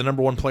was rated the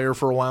number 1 player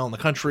for a while in the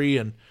country,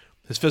 and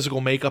his physical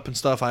makeup and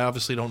stuff. I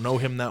obviously don't know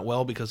him that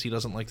well because he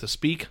doesn't like to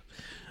speak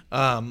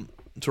to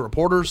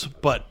reporters.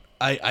 But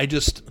I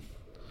just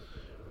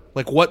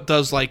like, what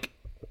does like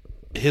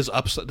his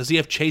upside? Does he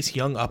have Chase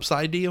Young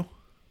upside to you?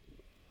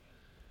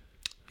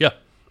 Yeah.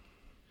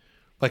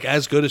 Like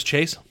as good as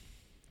Chase?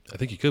 I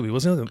think he could be.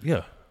 Wasn't he?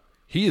 Yeah.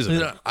 He is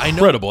an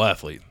incredible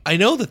athlete. I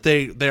know that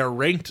they are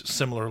ranked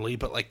similarly,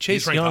 but like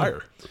Chase Young,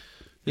 higher.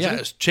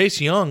 Yeah,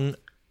 Chase Young's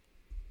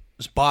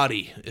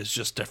body is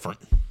just different.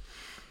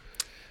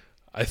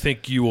 I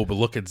think you will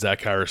look at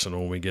Zach Harrison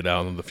when we get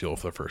out on the field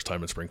for the first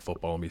time in spring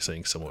football and be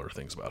saying similar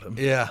things about him.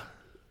 Yeah.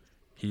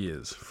 He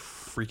is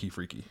freaky.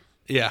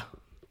 Yeah.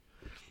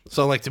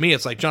 So, like, to me,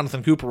 it's like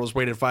Jonathan Cooper was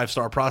rated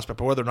 5-star prospect,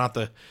 but whether or not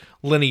the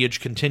lineage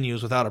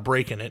continues without a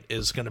break in it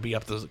is going to be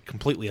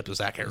completely up to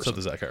Zach Harrison. It's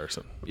up to Zach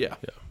Harrison. Yeah.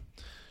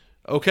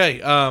 Okay.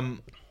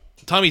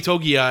 Tommy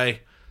Togiai,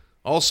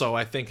 also,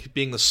 I think,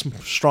 being the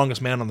strongest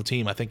man on the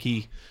team, I think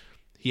he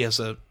has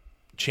a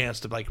chance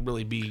to like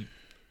really be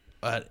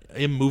an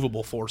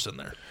immovable force in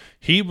there.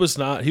 He was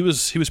not. He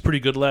was pretty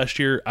good last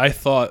year. I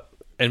thought.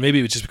 And maybe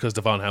it was just because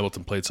Devon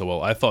Hamilton played so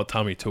well. I thought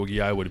Tommy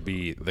Togiai would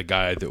be the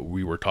guy that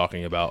we were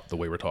talking about the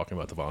way we're talking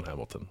about Devon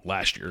Hamilton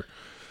last year,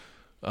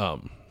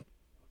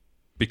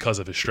 because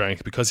of his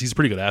strength. Because he's a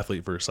pretty good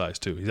athlete for his size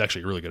too. He's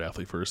actually a really good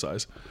athlete for his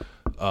size.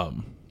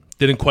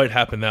 Didn't quite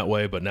happen that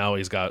way, but now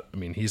he's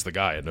the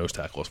guy at nose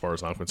tackle as far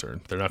as I'm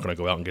concerned. They're not going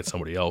to go out and get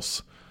somebody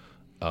else.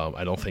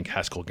 I don't think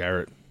Haskell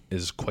Garrett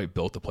is quite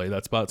built to play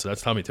that spot, so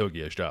that's Tommy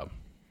Togiai's job.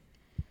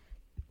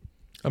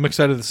 I'm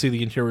excited to see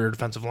the interior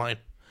defensive line.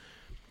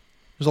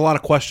 There's a lot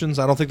of questions.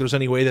 I don't think there's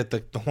any way that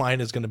the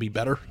line is going to be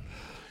better.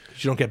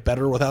 You don't get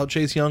better without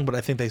Chase Young, but I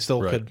think they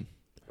still could.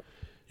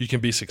 You can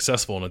be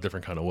successful in a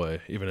different kind of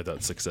way, even if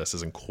that success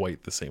isn't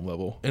quite the same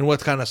level. And what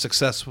kind of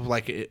success,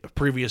 like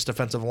previous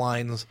defensive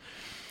lines,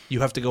 you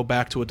have to go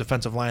back to a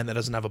defensive line that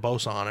doesn't have a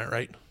Bosa on it,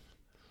 right?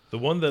 The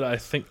one that I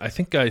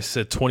think I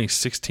said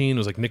 2016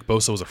 was like Nick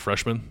Bosa was a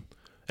freshman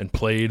and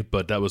played,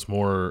 but that was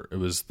more, it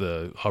was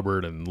the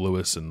Hubbard and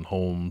Lewis and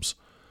Holmes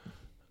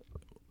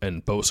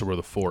and Bosa were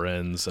the 4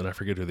 ends, and I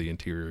forget who the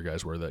interior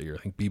guys were that year. I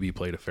think BB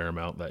played a fair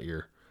amount that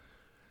year.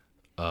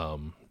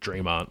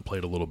 Draymond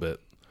played a little bit.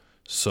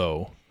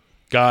 So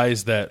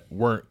guys that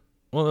weren't,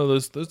 well, no,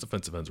 those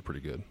defensive ends are pretty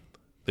good.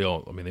 They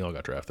all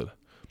got drafted.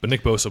 But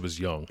Nick Bosa was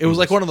young. It was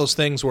like one of those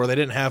things where they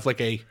didn't have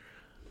like a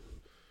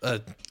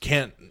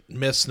can't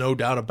miss, no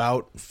doubt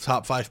about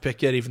top 5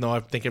 pick yet, even though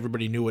I think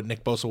everybody knew what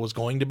Nick Bosa was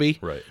going to be.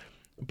 Right.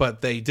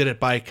 But they did it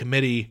by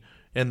committee,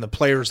 and the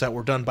players that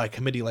were done by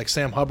committee, like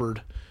Sam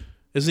Hubbard,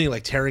 isn't he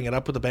like tearing it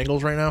up with the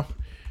Bengals right now?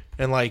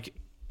 And like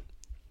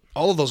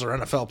all of those are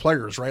NFL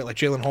players, right? Like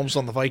Jalen Holmes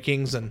on the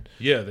Vikings and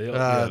they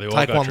all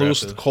Tyquan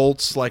Lewis, the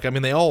Colts. Like, I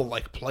mean, they all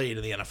like played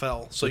in the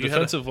NFL. So the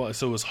defensive line.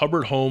 So it was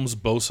Hubbard, Holmes,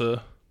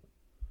 Bosa,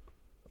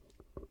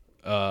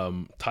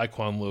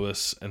 Tyquan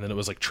Lewis, and then it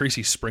was like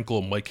Tracy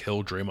Sprinkle, Mike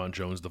Hill, Draymond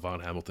Jones,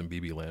 Devon Hamilton,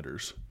 BB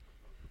Landers.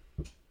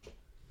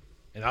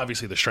 And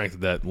obviously the strength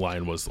of that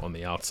line was on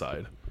the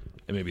outside.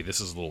 And maybe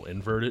this is a little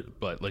inverted,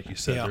 but like you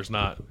said,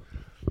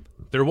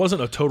 there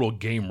wasn't a total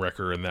game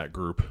wrecker in that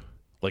group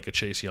like a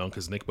Chase Young,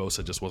 because Nick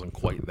Bosa just wasn't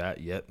quite that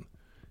yet.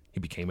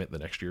 He became it the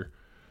next year.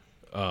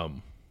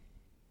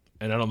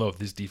 And I don't know if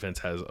this defense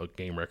has a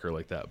game record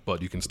like that,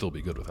 but you can still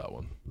be good without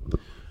one.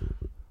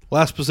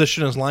 Last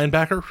position is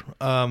linebacker.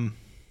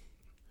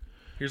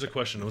 Here's a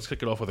question. Let's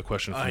kick it off with a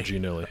question from G.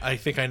 Nilly. I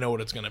think I know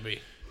what it's going to be.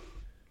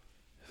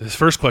 His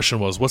first question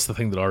was, what's the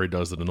thing that Ari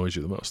does that annoys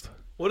you the most?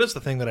 What is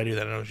the thing that I do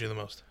that annoys you the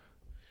most?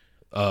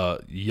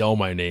 Yell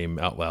my name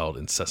out loud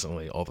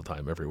incessantly all the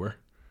time, everywhere.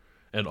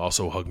 And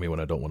also hug me when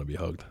I don't want to be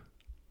hugged.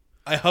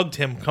 I hugged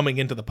him coming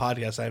into the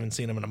podcast. I haven't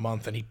seen him in a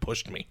month, and he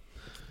pushed me.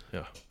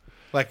 Yeah.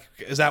 Like,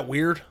 is that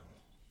weird?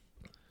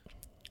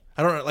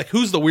 I don't know. Like,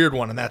 who's the weird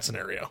one in that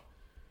scenario?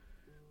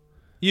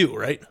 You,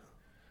 right?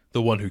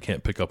 The one who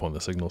can't pick up on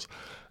the signals.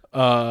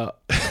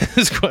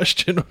 His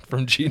question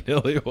from G.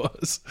 Nilly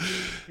was...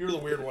 You're the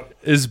weird one.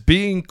 Is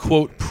being,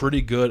 quote,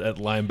 pretty good at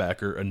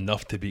linebacker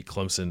enough to beat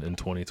Clemson in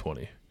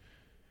 2020?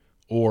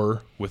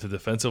 Or, with the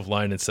defensive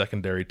line and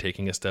secondary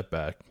taking a step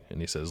back, and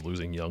he says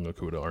losing Young,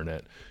 Okudah,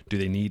 Arnett, do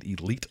they need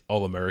elite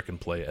All-American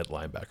play at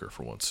linebacker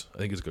for once? I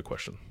think it's a good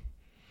question.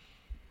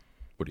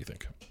 What do you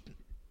think?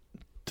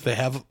 Do they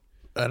have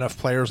enough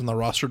players on the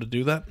roster to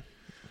do that?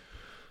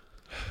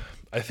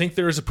 I think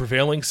there is a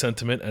prevailing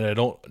sentiment, and I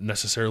don't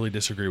necessarily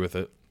disagree with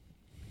it,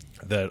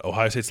 that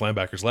Ohio State's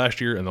linebackers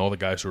last year and all the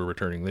guys who are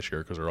returning this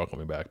year, because they're all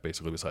coming back,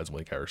 basically besides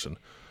Malik Harrison,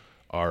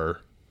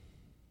 are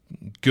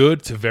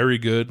good to very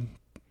good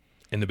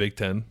in the Big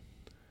Ten,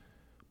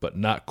 but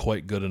not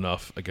quite good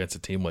enough against a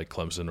team like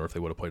Clemson or if they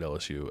would have played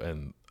LSU.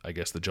 And I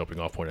guess the jumping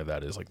off point of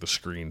that is like the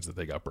screens that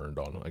they got burned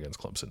on against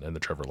Clemson and the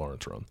Trevor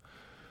Lawrence run.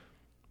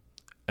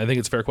 I think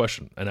it's a fair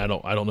question, and I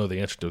don't know the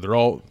answer to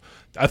it.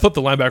 I thought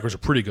the linebackers were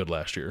pretty good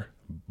last year,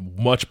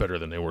 much better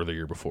than they were the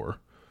year before.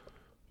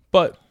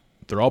 But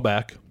they're all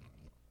back,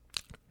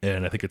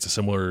 and I think it's a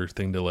similar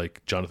thing to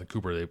like Jonathan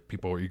Cooper.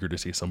 People are eager to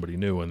see somebody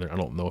new, and I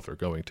don't know if they're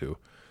going to.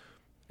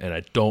 And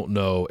I don't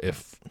know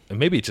if, and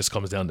maybe it just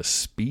comes down to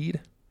speed.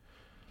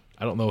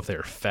 I don't know if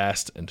they're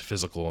fast and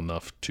physical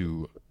enough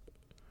to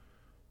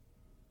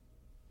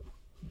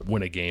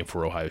win a game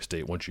for Ohio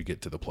State once you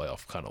get to the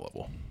playoff kind of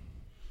level.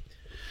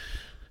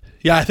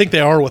 Yeah, I think they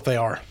are what they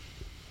are.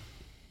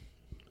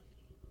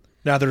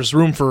 Now, there's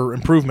room for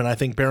improvement. I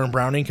think Baron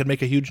Browning could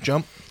make a huge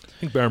jump. I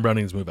think Baron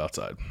Browning needs to move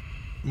outside.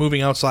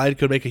 Moving outside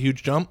could make a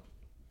huge jump.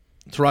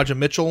 Taraja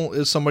Mitchell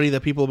is somebody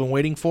that people have been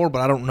waiting for,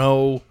 but I don't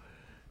know.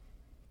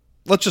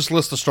 Let's just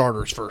list the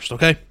starters first,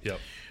 okay? Yep.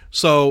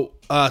 So,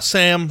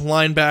 Sam,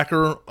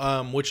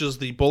 linebacker, which is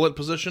the bullet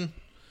position,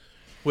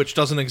 which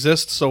doesn't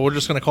exist, so we're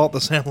just going to call it the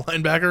Sam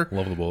linebacker.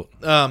 Love the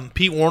bullet.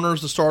 Pete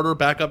Warner's the starter,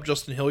 backup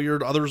Justin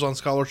Hilliard, others on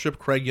scholarship,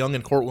 Craig Young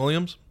and Court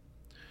Williams.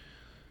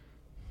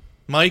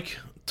 Mike,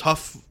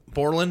 Tough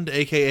Borland,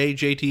 a.k.a.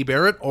 JT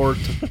Barrett, or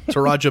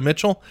Taraja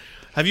Mitchell.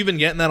 Have you been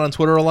getting that on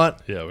Twitter a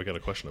lot? Yeah, we got a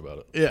question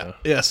about it.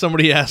 Yeah.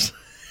 Somebody asked,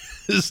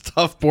 is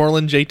Tough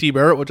Borland JT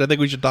Barrett, which I think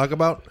we should talk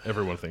about?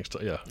 Everyone thinks,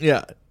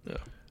 Yeah.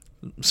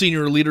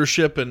 Senior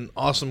leadership and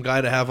awesome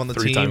guy to have on the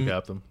team. Three-time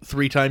captain.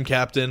 Three-time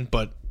captain,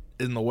 but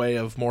in the way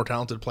of more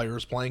talented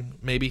players playing,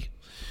 maybe.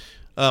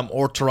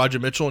 Or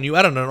Taraja Mitchell, and you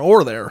added an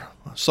or there.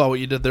 Saw what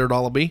you did there,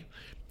 Dollaby.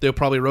 They'll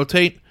probably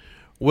rotate.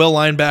 Will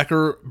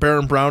linebacker,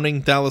 Baron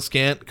Browning, Dallas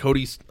Gant.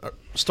 Cody's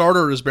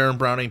starter is Baron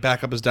Browning.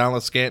 Backup is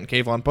Dallas Gant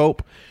and Kayvon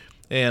Pope.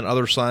 And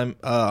other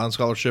on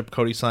scholarship,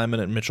 Cody Simon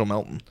and Mitchell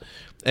Melton.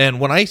 And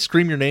when I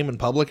scream your name in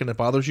public and it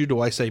bothers you,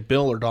 do I say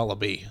Bill or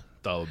Dollaby?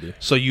 Dollaby.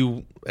 So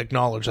you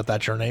acknowledge that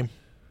that's your name?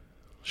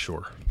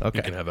 Sure. Okay.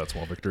 You can have that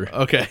small victory.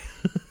 Okay.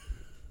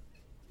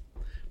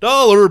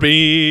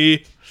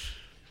 Dollaby.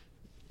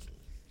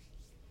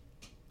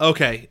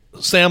 Okay.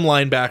 Sam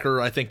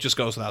linebacker, I think, just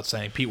goes without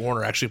saying. Pete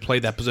Warner actually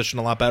played that position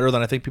a lot better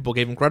than I think people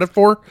gave him credit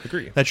for.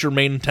 Agree. That's your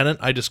main tenet.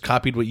 I just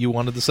copied what you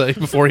wanted to say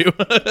before you.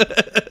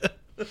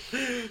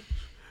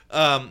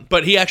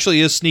 But he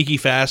actually is sneaky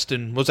fast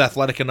and was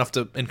athletic enough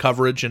in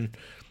coverage. And,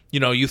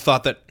 you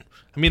thought that,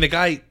 the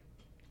guy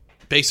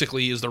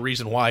basically is the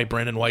reason why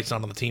Brandon White's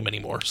not on the team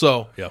anymore.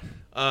 So,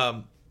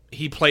 yeah.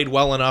 He played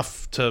well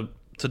enough to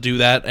do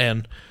that.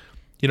 And,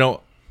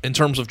 in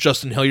terms of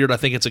Justin Hilliard, I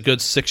think it's a good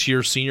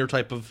 6-year senior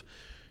type of,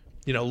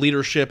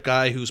 leadership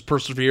guy who's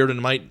persevered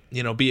and might,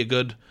 be a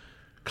good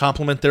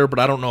compliment there. But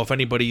I don't know if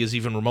anybody is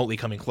even remotely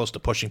coming close to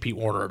pushing Pete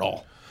Warner at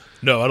all.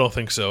 No, I don't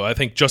think so. I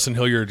think Justin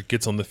Hilliard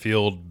gets on the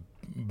field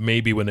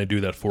maybe when they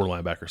do that 4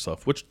 linebacker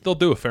stuff, which they'll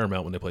do a fair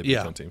amount when they play Big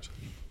Ten teams.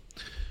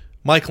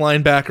 Mike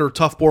linebacker,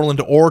 Tough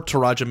Borland or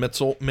Taraja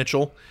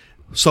Mitchell.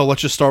 So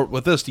let's just start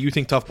with this. Do you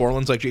think Tough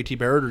Borland's like JT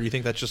Barrett, or do you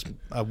think that's just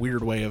a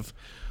weird way of?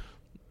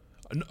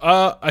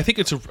 I think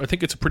it's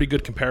a pretty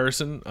good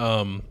comparison.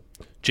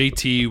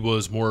 JT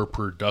was more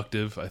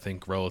productive, I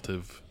think,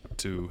 relative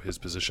to his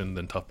position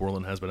than Tough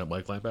Borland has been at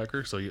Mike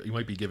linebacker. So you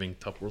might be giving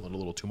Tough Borland a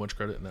little too much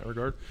credit in that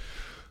regard.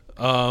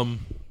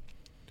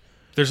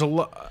 There's a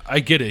lot. I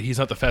get it. He's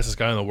not the fastest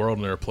guy in the world,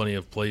 and there are plenty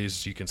of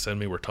plays you can send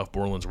me where Tough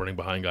Borland's running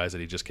behind guys that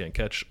he just can't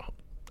catch.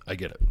 I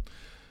get it.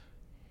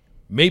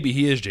 Maybe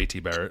he is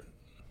JT Barrett.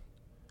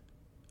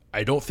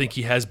 I don't think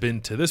he has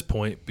been to this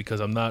point because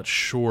I'm not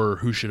sure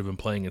who should have been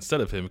playing instead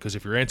of him. Because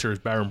if your answer is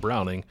Baron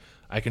Browning,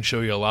 I can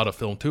show you a lot of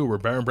film too where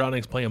Baron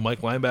Browning's playing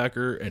Mike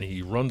linebacker and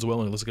he runs well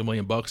and he looks like $1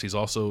 million. He's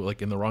also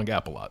like in the wrong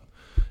gap a lot,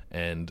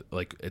 and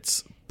like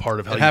it's part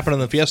of how it happened in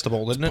the Fiesta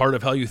Bowl, didn't it? Part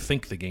of how you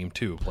think the game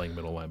too, playing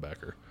middle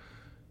linebacker.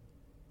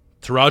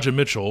 Taraja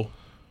Mitchell,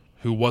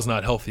 who was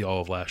not healthy all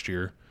of last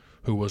year,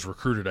 who was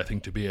recruited, I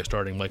think, to be a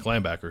starting Mike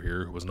linebacker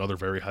here, who was another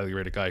very highly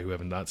rated guy who I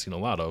have not seen a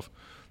lot of,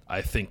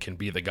 I think can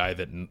be the guy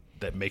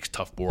that makes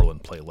Tough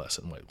Borland play less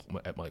at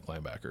Mike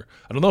linebacker.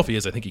 I don't know if he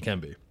is. I think he can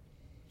be.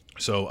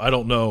 So I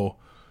don't know.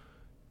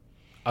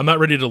 I'm not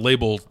ready to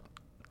label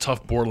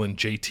Tough Borland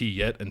JT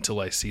yet until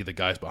I see the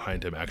guys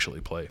behind him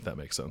actually play, if that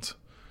makes sense.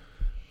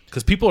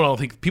 Because people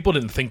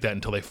didn't think that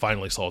until they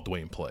finally saw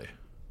Dwayne play.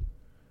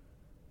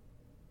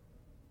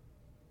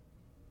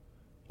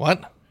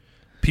 What?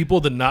 People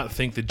did not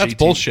think that That's JT...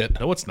 bullshit.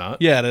 No, it's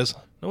not. Yeah, it is.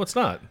 No, it's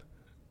not.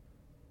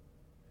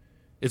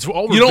 It's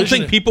all you don't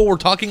think people were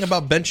talking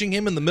about benching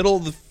him in the middle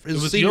of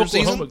his senior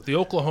season? The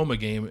Oklahoma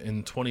game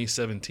in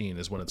 2017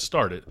 is when it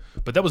started,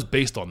 but that was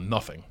based on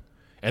nothing.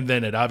 And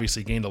then it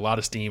obviously gained a lot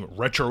of steam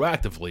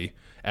retroactively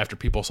after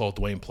people saw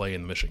Dwayne play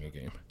in the Michigan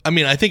game. I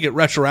mean, I think it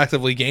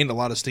retroactively gained a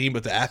lot of steam,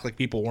 but to act like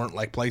people weren't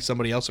like play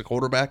somebody else a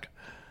quarterback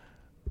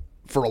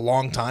for a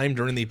long time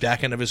during the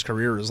back end of his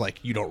career is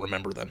like you don't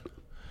remember then.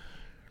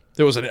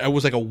 It was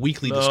like a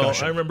weekly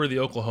discussion. I remember the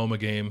Oklahoma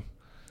game.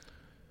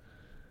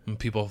 And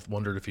people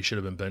wondered if he should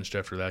have been benched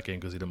after that game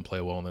because he didn't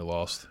play well and they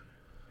lost.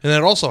 And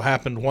that also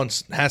happened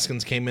once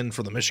Haskins came in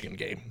for the Michigan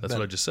game. That's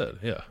what I just said,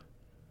 yeah.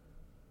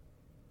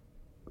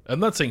 I'm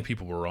not saying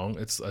people were wrong.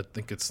 I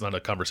think it's not a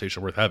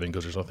conversation worth having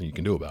because there's nothing you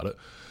can do about it.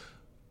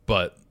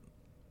 But,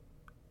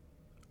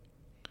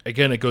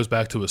 again, it goes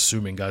back to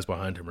assuming guys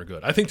behind him are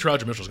good. I think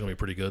Taraja Mitchell's going to be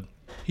pretty good.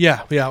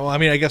 Yeah. Well, I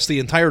mean, I guess the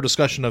entire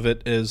discussion of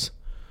it is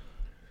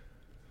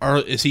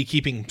he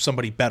keeping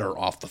somebody better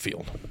off the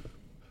field?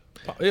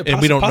 Yeah, and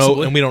we don't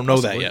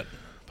know that yet.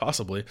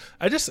 Possibly.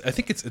 I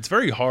think it's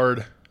very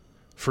hard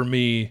for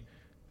me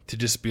to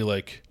just be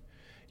like,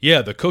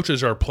 yeah, the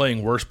coaches are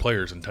playing worse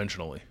players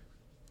intentionally.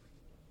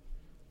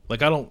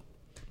 Like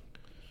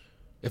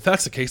if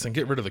that's the case, then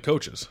get rid of the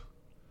coaches.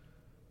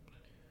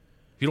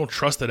 If you don't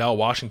trust that Al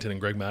Washington and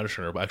Greg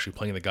Madison are actually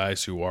playing the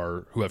guys who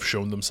have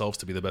shown themselves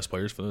to be the best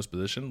players for this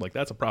position, like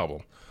that's a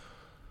problem.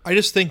 I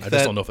just think I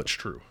just don't know if it's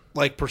true.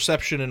 Like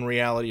perception and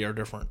reality are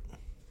different.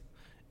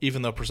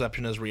 Even though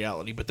perception is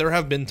reality. But there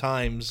have been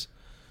times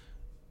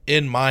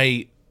in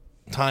my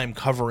time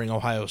covering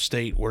Ohio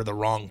State where the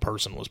wrong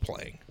person was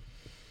playing.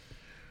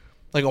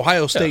 Like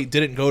Ohio State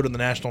didn't go to the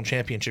national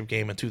championship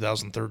game in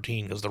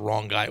 2013 because the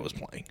wrong guy was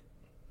playing.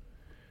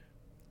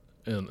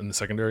 In the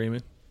secondary, you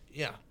mean?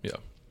 Yeah. Yeah.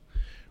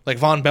 Like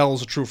Von Bell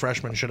is a true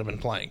freshman, should have been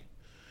playing.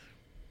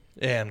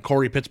 And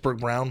Corey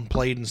Pittsburgh-Brown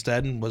played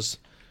instead and was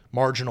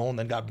marginal and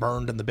then got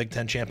burned in the Big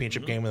Ten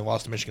championship game and they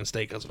lost to Michigan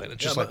State because of it.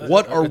 It's just like,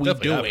 what are we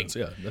doing? Happens.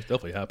 Yeah, that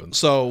definitely happens.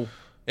 So,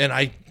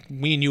 and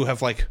me and you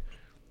have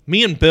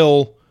me and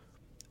Bill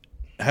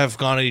have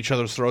gone at each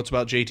other's throats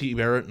about JT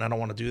Barrett, and I don't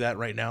want to do that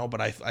right now, but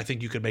I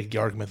think you could make the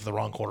argument that the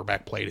wrong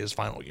quarterback played his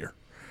final year.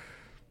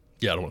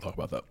 Yeah, I don't want to talk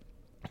about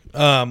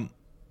that.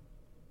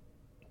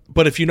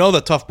 But if you know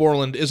that Tough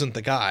Borland isn't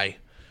the guy,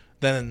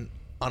 then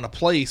on a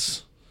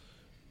place,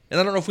 and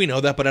I don't know if we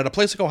know that, but at a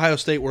place like Ohio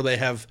State where they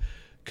have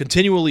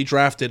continually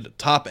drafted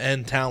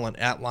top-end talent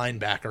at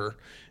linebacker,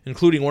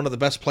 including one of the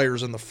best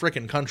players in the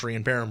frickin' country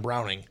in Baron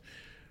Browning,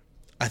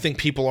 I think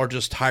people are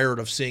just tired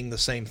of seeing the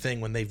same thing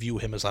when they view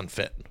him as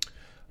unfit.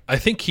 I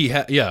think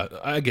yeah,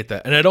 I get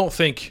that. And I don't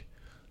think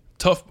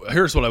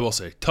here's what I will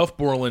say. Tough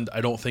Borland,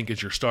 I don't think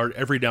is your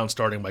every down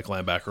starting Mike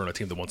linebacker on a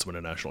team that wants to win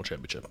a national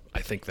championship.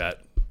 I think that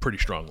pretty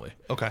strongly.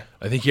 Okay.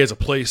 I think he has a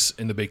place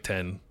in the Big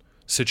Ten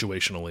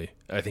situationally.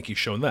 I think he's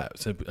shown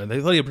that. And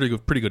they thought he had a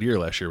pretty good year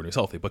last year when he was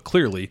healthy. But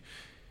clearly,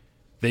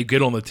 they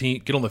get on the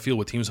field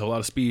with teams with a lot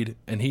of speed,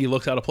 and he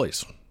looks out of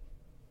place.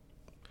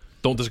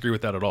 Don't disagree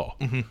with that at all.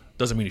 Mm-hmm.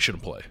 Doesn't mean he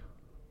shouldn't play.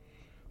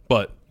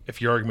 But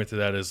if your argument to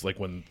that is like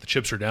when the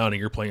chips are down and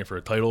you're playing for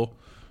a title,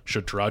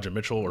 should Taraja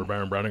Mitchell or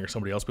Baron Browning or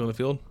somebody else be on the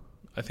field?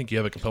 I think you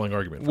have a compelling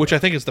argument. Which I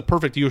think is the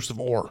perfect use of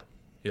or.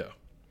 Yeah.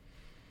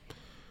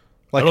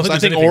 Like I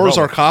think ors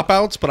are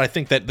cop-outs, but I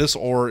think that this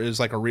or is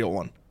like a real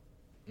one.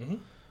 Mm-hmm.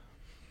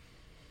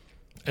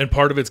 And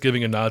part of it's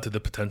giving a nod to the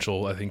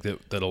potential, I think,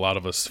 that a lot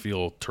of us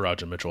feel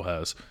Taraja Mitchell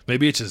has.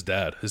 Maybe it's his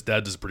dad. His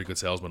dad is a pretty good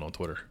salesman on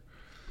Twitter.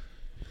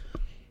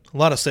 A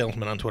lot of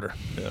salesmen on Twitter.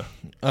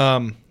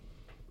 Yeah.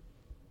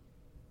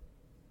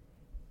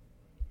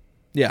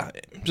 Yeah,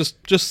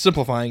 just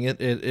simplifying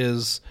it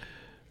is...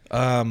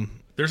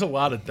 there's a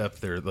lot of depth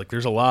there. Like,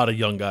 there's a lot of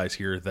young guys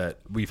here that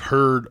we've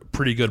heard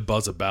pretty good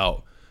buzz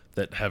about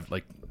that have,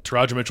 like,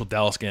 Taraja Mitchell,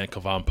 Dallas Gant,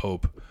 Kevon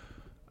Pope.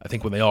 I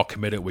think when they all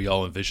committed, we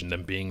all envisioned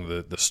them being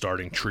the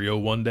starting trio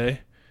one day.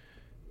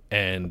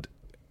 And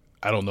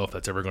I don't know if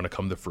that's ever going to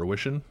come to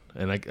fruition.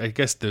 And I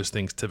guess those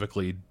things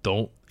typically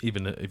don't,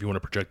 even if you want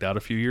to project out a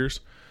few years.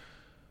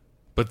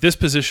 But this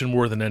position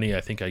more than any,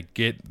 I think I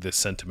get the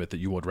sentiment that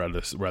you would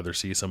rather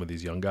see some of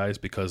these young guys,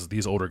 because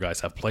these older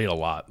guys have played a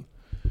lot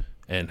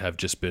and have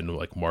just been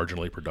like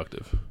marginally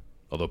productive.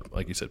 Although,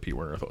 like you said, Pete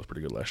Werner I thought was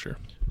pretty good last year.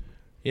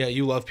 Yeah,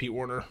 you love Pete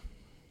Werner.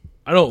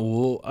 I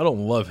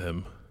don't love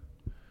him,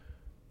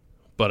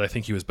 but I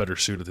think he was better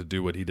suited to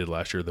do what he did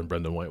last year than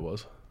Brendan White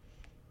was.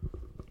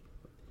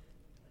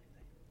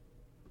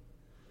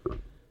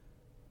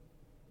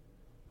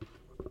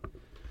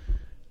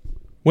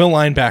 Will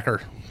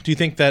linebacker. Do you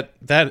think that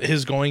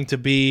is going to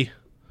be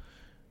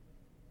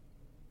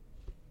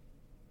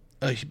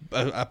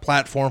a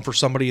platform for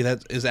somebody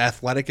that is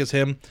athletic as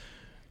him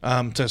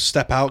to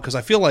step out? Because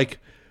I feel like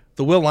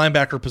the will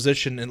linebacker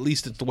position, at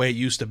least it's the way it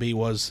used to be,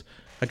 was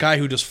a guy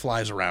who just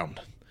flies around.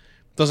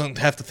 Doesn't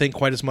have to think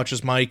quite as much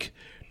as Mike.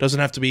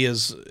 Doesn't have to be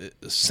as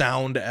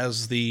sound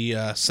as the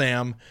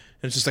Sam.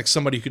 It's just like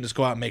somebody who can just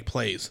go out and make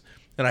plays.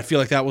 And I feel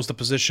like that was the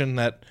position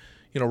that,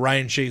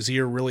 Ryan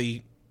Shazier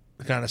really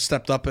kind of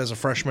stepped up as a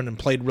freshman and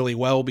played really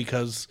well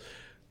because,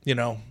 he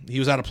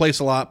was out of place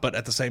a lot, but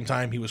at the same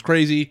time he was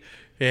crazy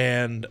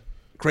and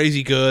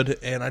crazy good.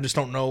 And I just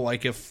don't know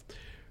if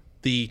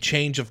the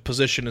change of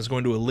position is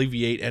going to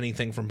alleviate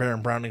anything from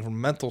Baron Browning from a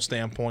mental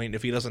standpoint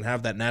if he doesn't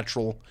have that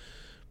natural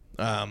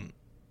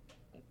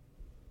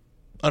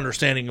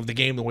understanding of the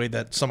game the way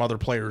that some other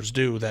players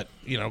do that,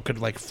 could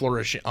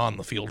flourish on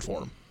the field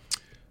for him.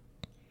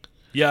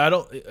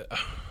 Yeah,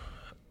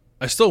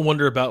 I still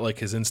wonder about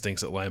his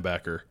instincts at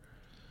linebacker,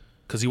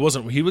 because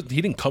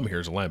he didn't come here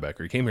as a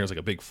linebacker. He came here as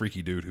a big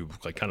freaky dude who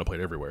kind of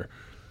played everywhere.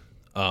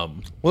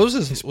 Was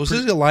he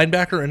a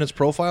linebacker in his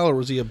profile, or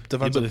was he a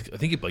defensive? I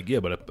think he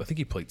played. But I think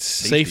he played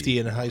safety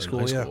in high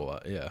school.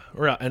 Yeah,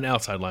 or an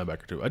outside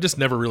linebacker too. I just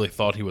never really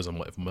thought he was a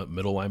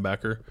middle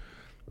linebacker,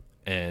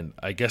 and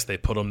I guess they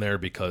put him there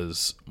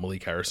because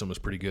Malik Harrison was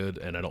pretty good,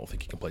 and I don't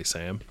think he can play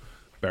Sam.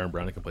 Baron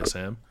Browning can play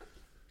Sam.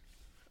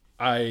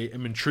 I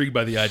am intrigued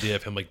by the idea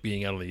of him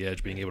being out on the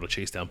edge, being able to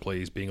chase down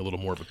plays, being a little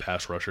more of a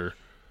pass rusher.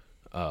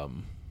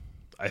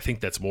 I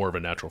think that's more of a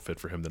natural fit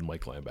for him than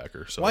Mike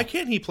linebacker. So why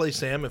can't he play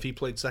Sam if he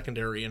played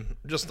secondary and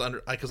because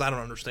I don't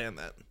understand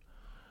that.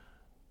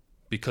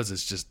 Because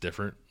it's just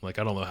different. I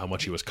don't know how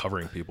much he was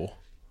covering people.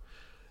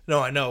 No,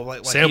 I know.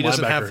 Sam he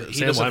doesn't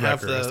linebacker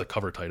have has to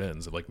cover tight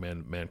ends,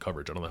 man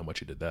coverage. I don't know how much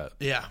he did that.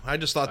 Yeah, I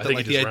just thought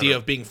that the idea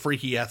of being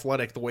freaky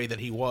athletic the way that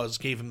he was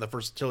gave him the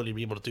versatility to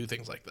be able to do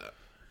things like that.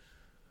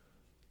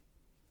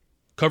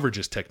 Coverage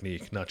is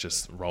technique, not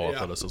just raw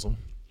athleticism.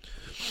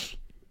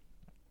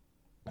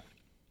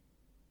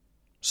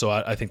 So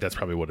I think that's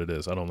probably what it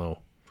is. I don't know.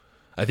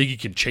 I think he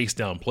can chase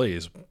down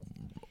plays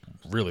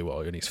really well,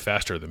 and he's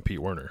faster than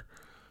Pete Werner.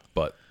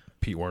 But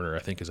Pete Werner, I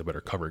think, is a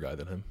better cover guy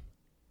than him.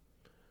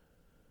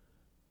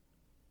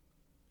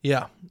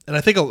 Yeah, and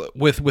I think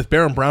with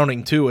Baron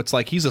Browning, too, it's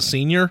he's a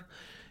senior,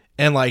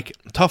 and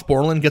Tough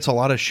Borland gets a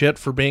lot of shit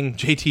for being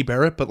JT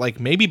Barrett, but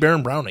maybe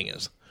Baron Browning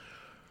is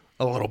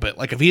a little bit.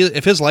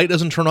 If his light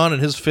doesn't turn on in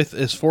his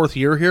fourth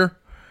year here,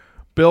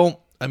 Bill,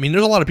 I mean,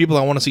 there's a lot of people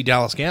that want to see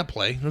Dallas Gant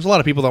play. There's a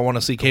lot of people that want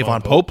to see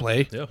Kayvon Pope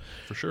play. Yeah,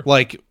 for sure.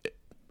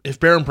 If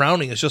Baron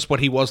Browning is just what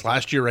he was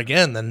last year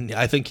again, then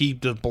I think he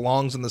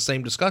belongs in the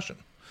same discussion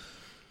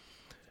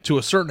to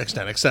a certain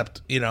extent,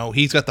 except,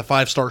 he's got the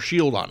 5-star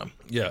shield on him.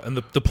 Yeah, and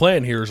the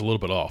plan here is a little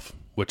bit off,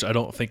 which I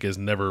don't think is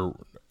never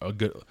a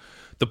good...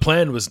 The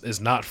plan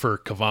is not for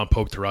Kayvon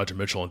Pope, Taraja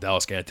Mitchell, and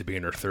Dallas Gant to be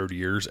in their third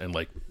years and,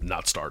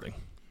 not starting.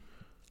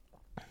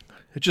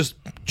 It just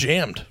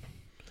jammed.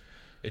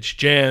 It's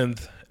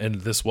jammed,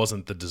 and this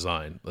wasn't the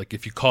design.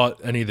 If you caught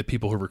any of the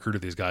people who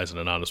recruited these guys in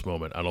an honest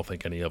moment, I don't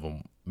think any of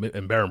them,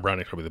 and Baron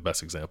Browning is probably the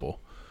best example,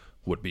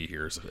 would be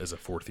here as a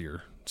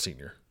fourth-year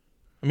senior.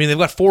 I mean, they've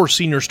got 4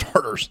 senior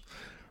starters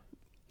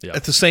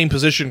at the same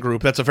position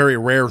group. That's a very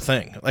rare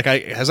thing.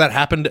 Has that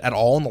happened at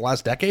all in the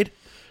last decade?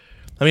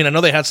 I mean, I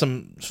know they had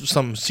some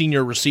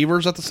senior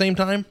receivers at the same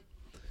time.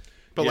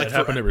 But it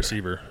happened at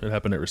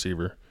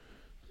receiver.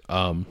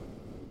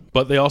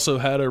 But they also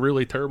had a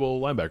really terrible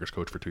linebackers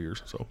coach for 2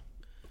 years. So,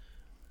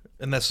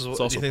 and this is what,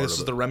 do you think this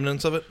is the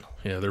remnants of it?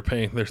 Yeah, they're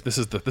paying. This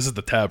is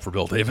the tab for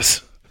Bill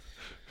Davis.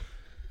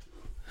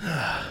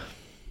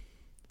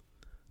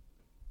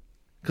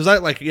 Because I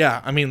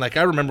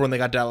remember when they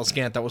got Dallas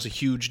Gant, that was a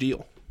huge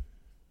deal.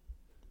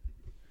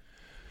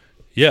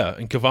 Yeah,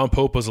 and Kayvon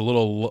Pope was a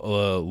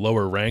little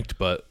lower ranked,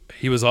 but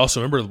he was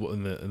also, remember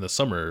in the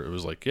summer, it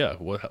was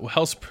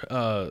how's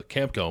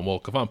camp going? Well,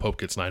 Kayvon Pope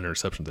gets 9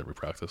 interceptions every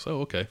practice.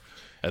 Oh, okay.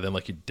 And then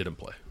he didn't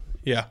play.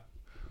 Yeah.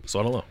 So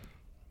I don't know.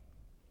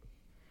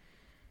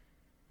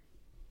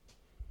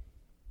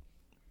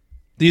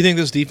 Do you think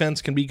this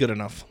defense can be good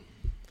enough?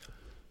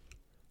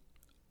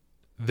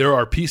 There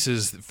are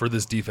pieces for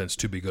this defense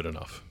to be good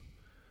enough.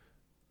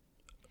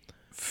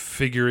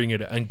 Figuring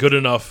it, and good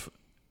enough,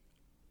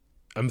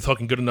 I'm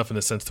talking good enough in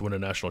the sense to win a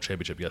national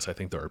championship. Yes, I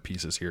think there are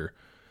pieces here.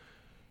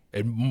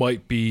 It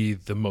might be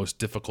the most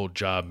difficult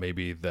job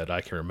maybe that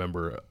I can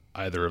remember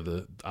either of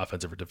the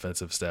offensive or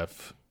defensive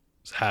staff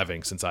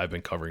having since I've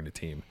been covering the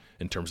team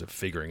in terms of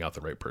figuring out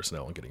the right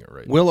personnel and getting it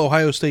right. Will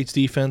Ohio State's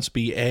defense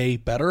be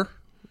better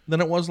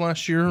than it was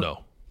last year?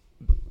 No.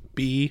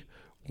 B,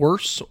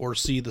 worse, or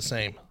C, the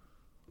same?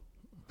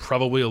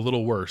 Probably a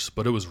little worse,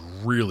 but it was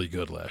really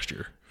good last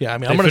year. Yeah, I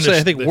mean, I'm going to say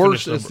I think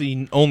worse is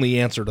the only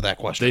answer to that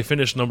question. They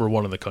finished number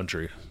 1 in the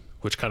country,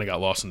 which kind of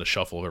got lost in the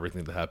shuffle of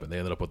everything that happened. They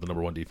ended up with the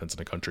number 1 defense in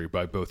the country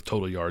by both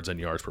total yards and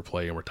yards per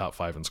play, and were top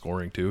 5 in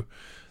scoring too.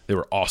 They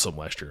were awesome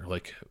last year.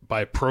 Like,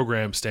 by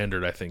program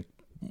standard, I think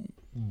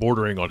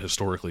bordering on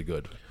historically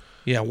good.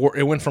 Yeah,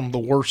 it went from the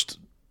worst.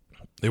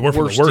 They went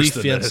from the worst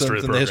in the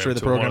history of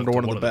the program to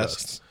one of the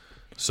best.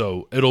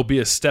 So it'll be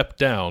a step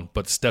down,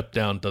 but step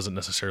down doesn't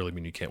necessarily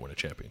mean you can't win a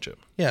championship.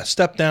 Yeah,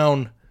 step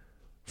down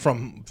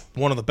from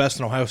one of the best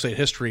in Ohio State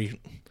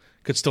history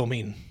could still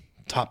mean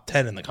top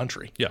 10 in the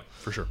country. Yeah,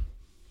 for sure.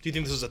 Do you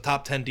think this is a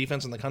top 10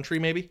 defense in the country,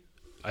 maybe?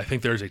 I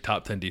think there's a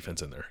top 10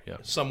 defense in there, yeah.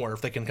 Somewhere,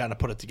 if they can kind of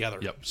put it together.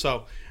 Yep.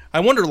 So I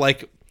wonder, I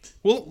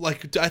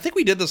think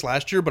we did this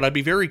last year, but I'd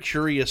be very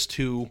curious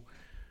to,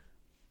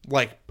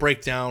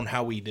 break down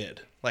how we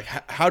did.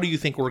 How do you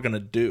think we're going to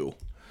do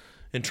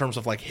in terms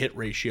of, hit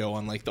ratio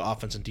on, the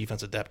offense and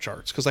defensive depth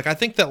charts? Because, I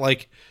think that,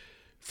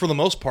 for the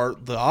most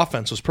part, the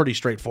offense was pretty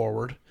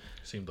straightforward.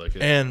 Seemed like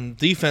it. And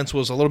defense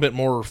was a little bit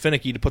more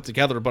finicky to put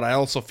together, but I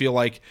also feel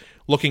like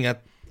looking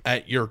at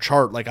your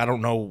chart, I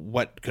don't know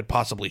what could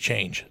possibly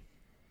change.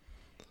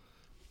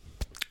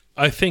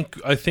 I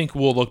think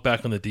we'll look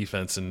back on the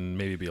defense and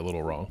maybe be a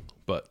little wrong,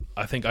 but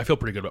I feel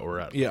pretty good about where we're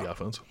at with the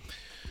offense.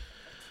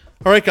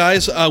 All right,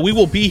 guys, we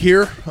will be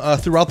here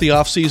throughout the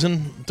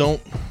offseason.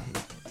 Don't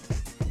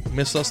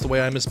miss us the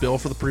way I missed Bill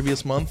for the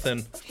previous month,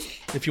 and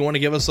if you want to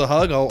give us a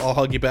hug, I'll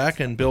hug you back,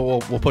 and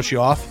Bill will push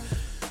you off.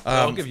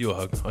 I'll give you a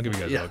hug. I'll give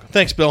you guys a hug.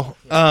 Thanks, Bill.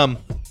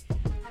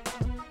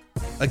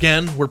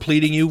 Again, we're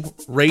pleading you,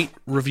 rate,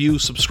 review,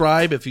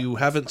 subscribe. If you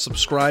haven't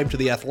subscribed to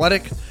The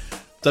Athletic,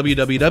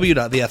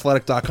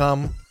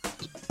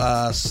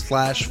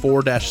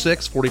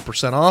 www.theathletic.com/4-6,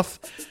 40% off.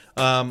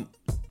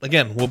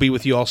 Again, we'll be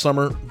with you all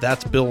summer.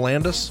 That's Bill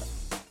Landis.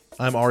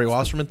 I'm Ari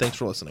Wasserman. Thanks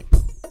for listening.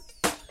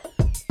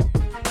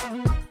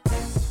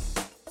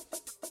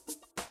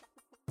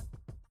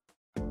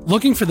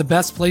 Looking for the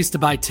best place to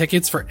buy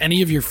tickets for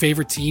any of your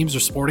favorite teams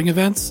or sporting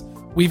events?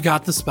 We've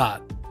got the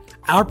spot.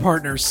 Our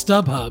partner,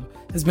 StubHub,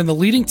 has been the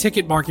leading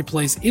ticket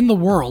marketplace in the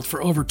world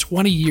for over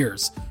 20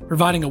 years,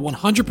 providing a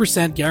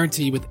 100%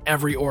 guarantee with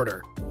every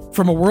order.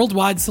 From a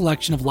worldwide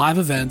selection of live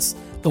events,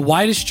 the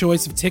widest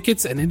choice of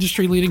tickets, and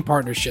industry-leading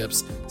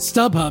partnerships,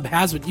 StubHub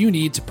has what you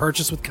need to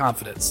purchase with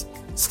confidence.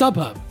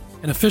 StubHub,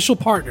 an official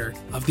partner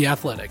of The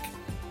Athletic.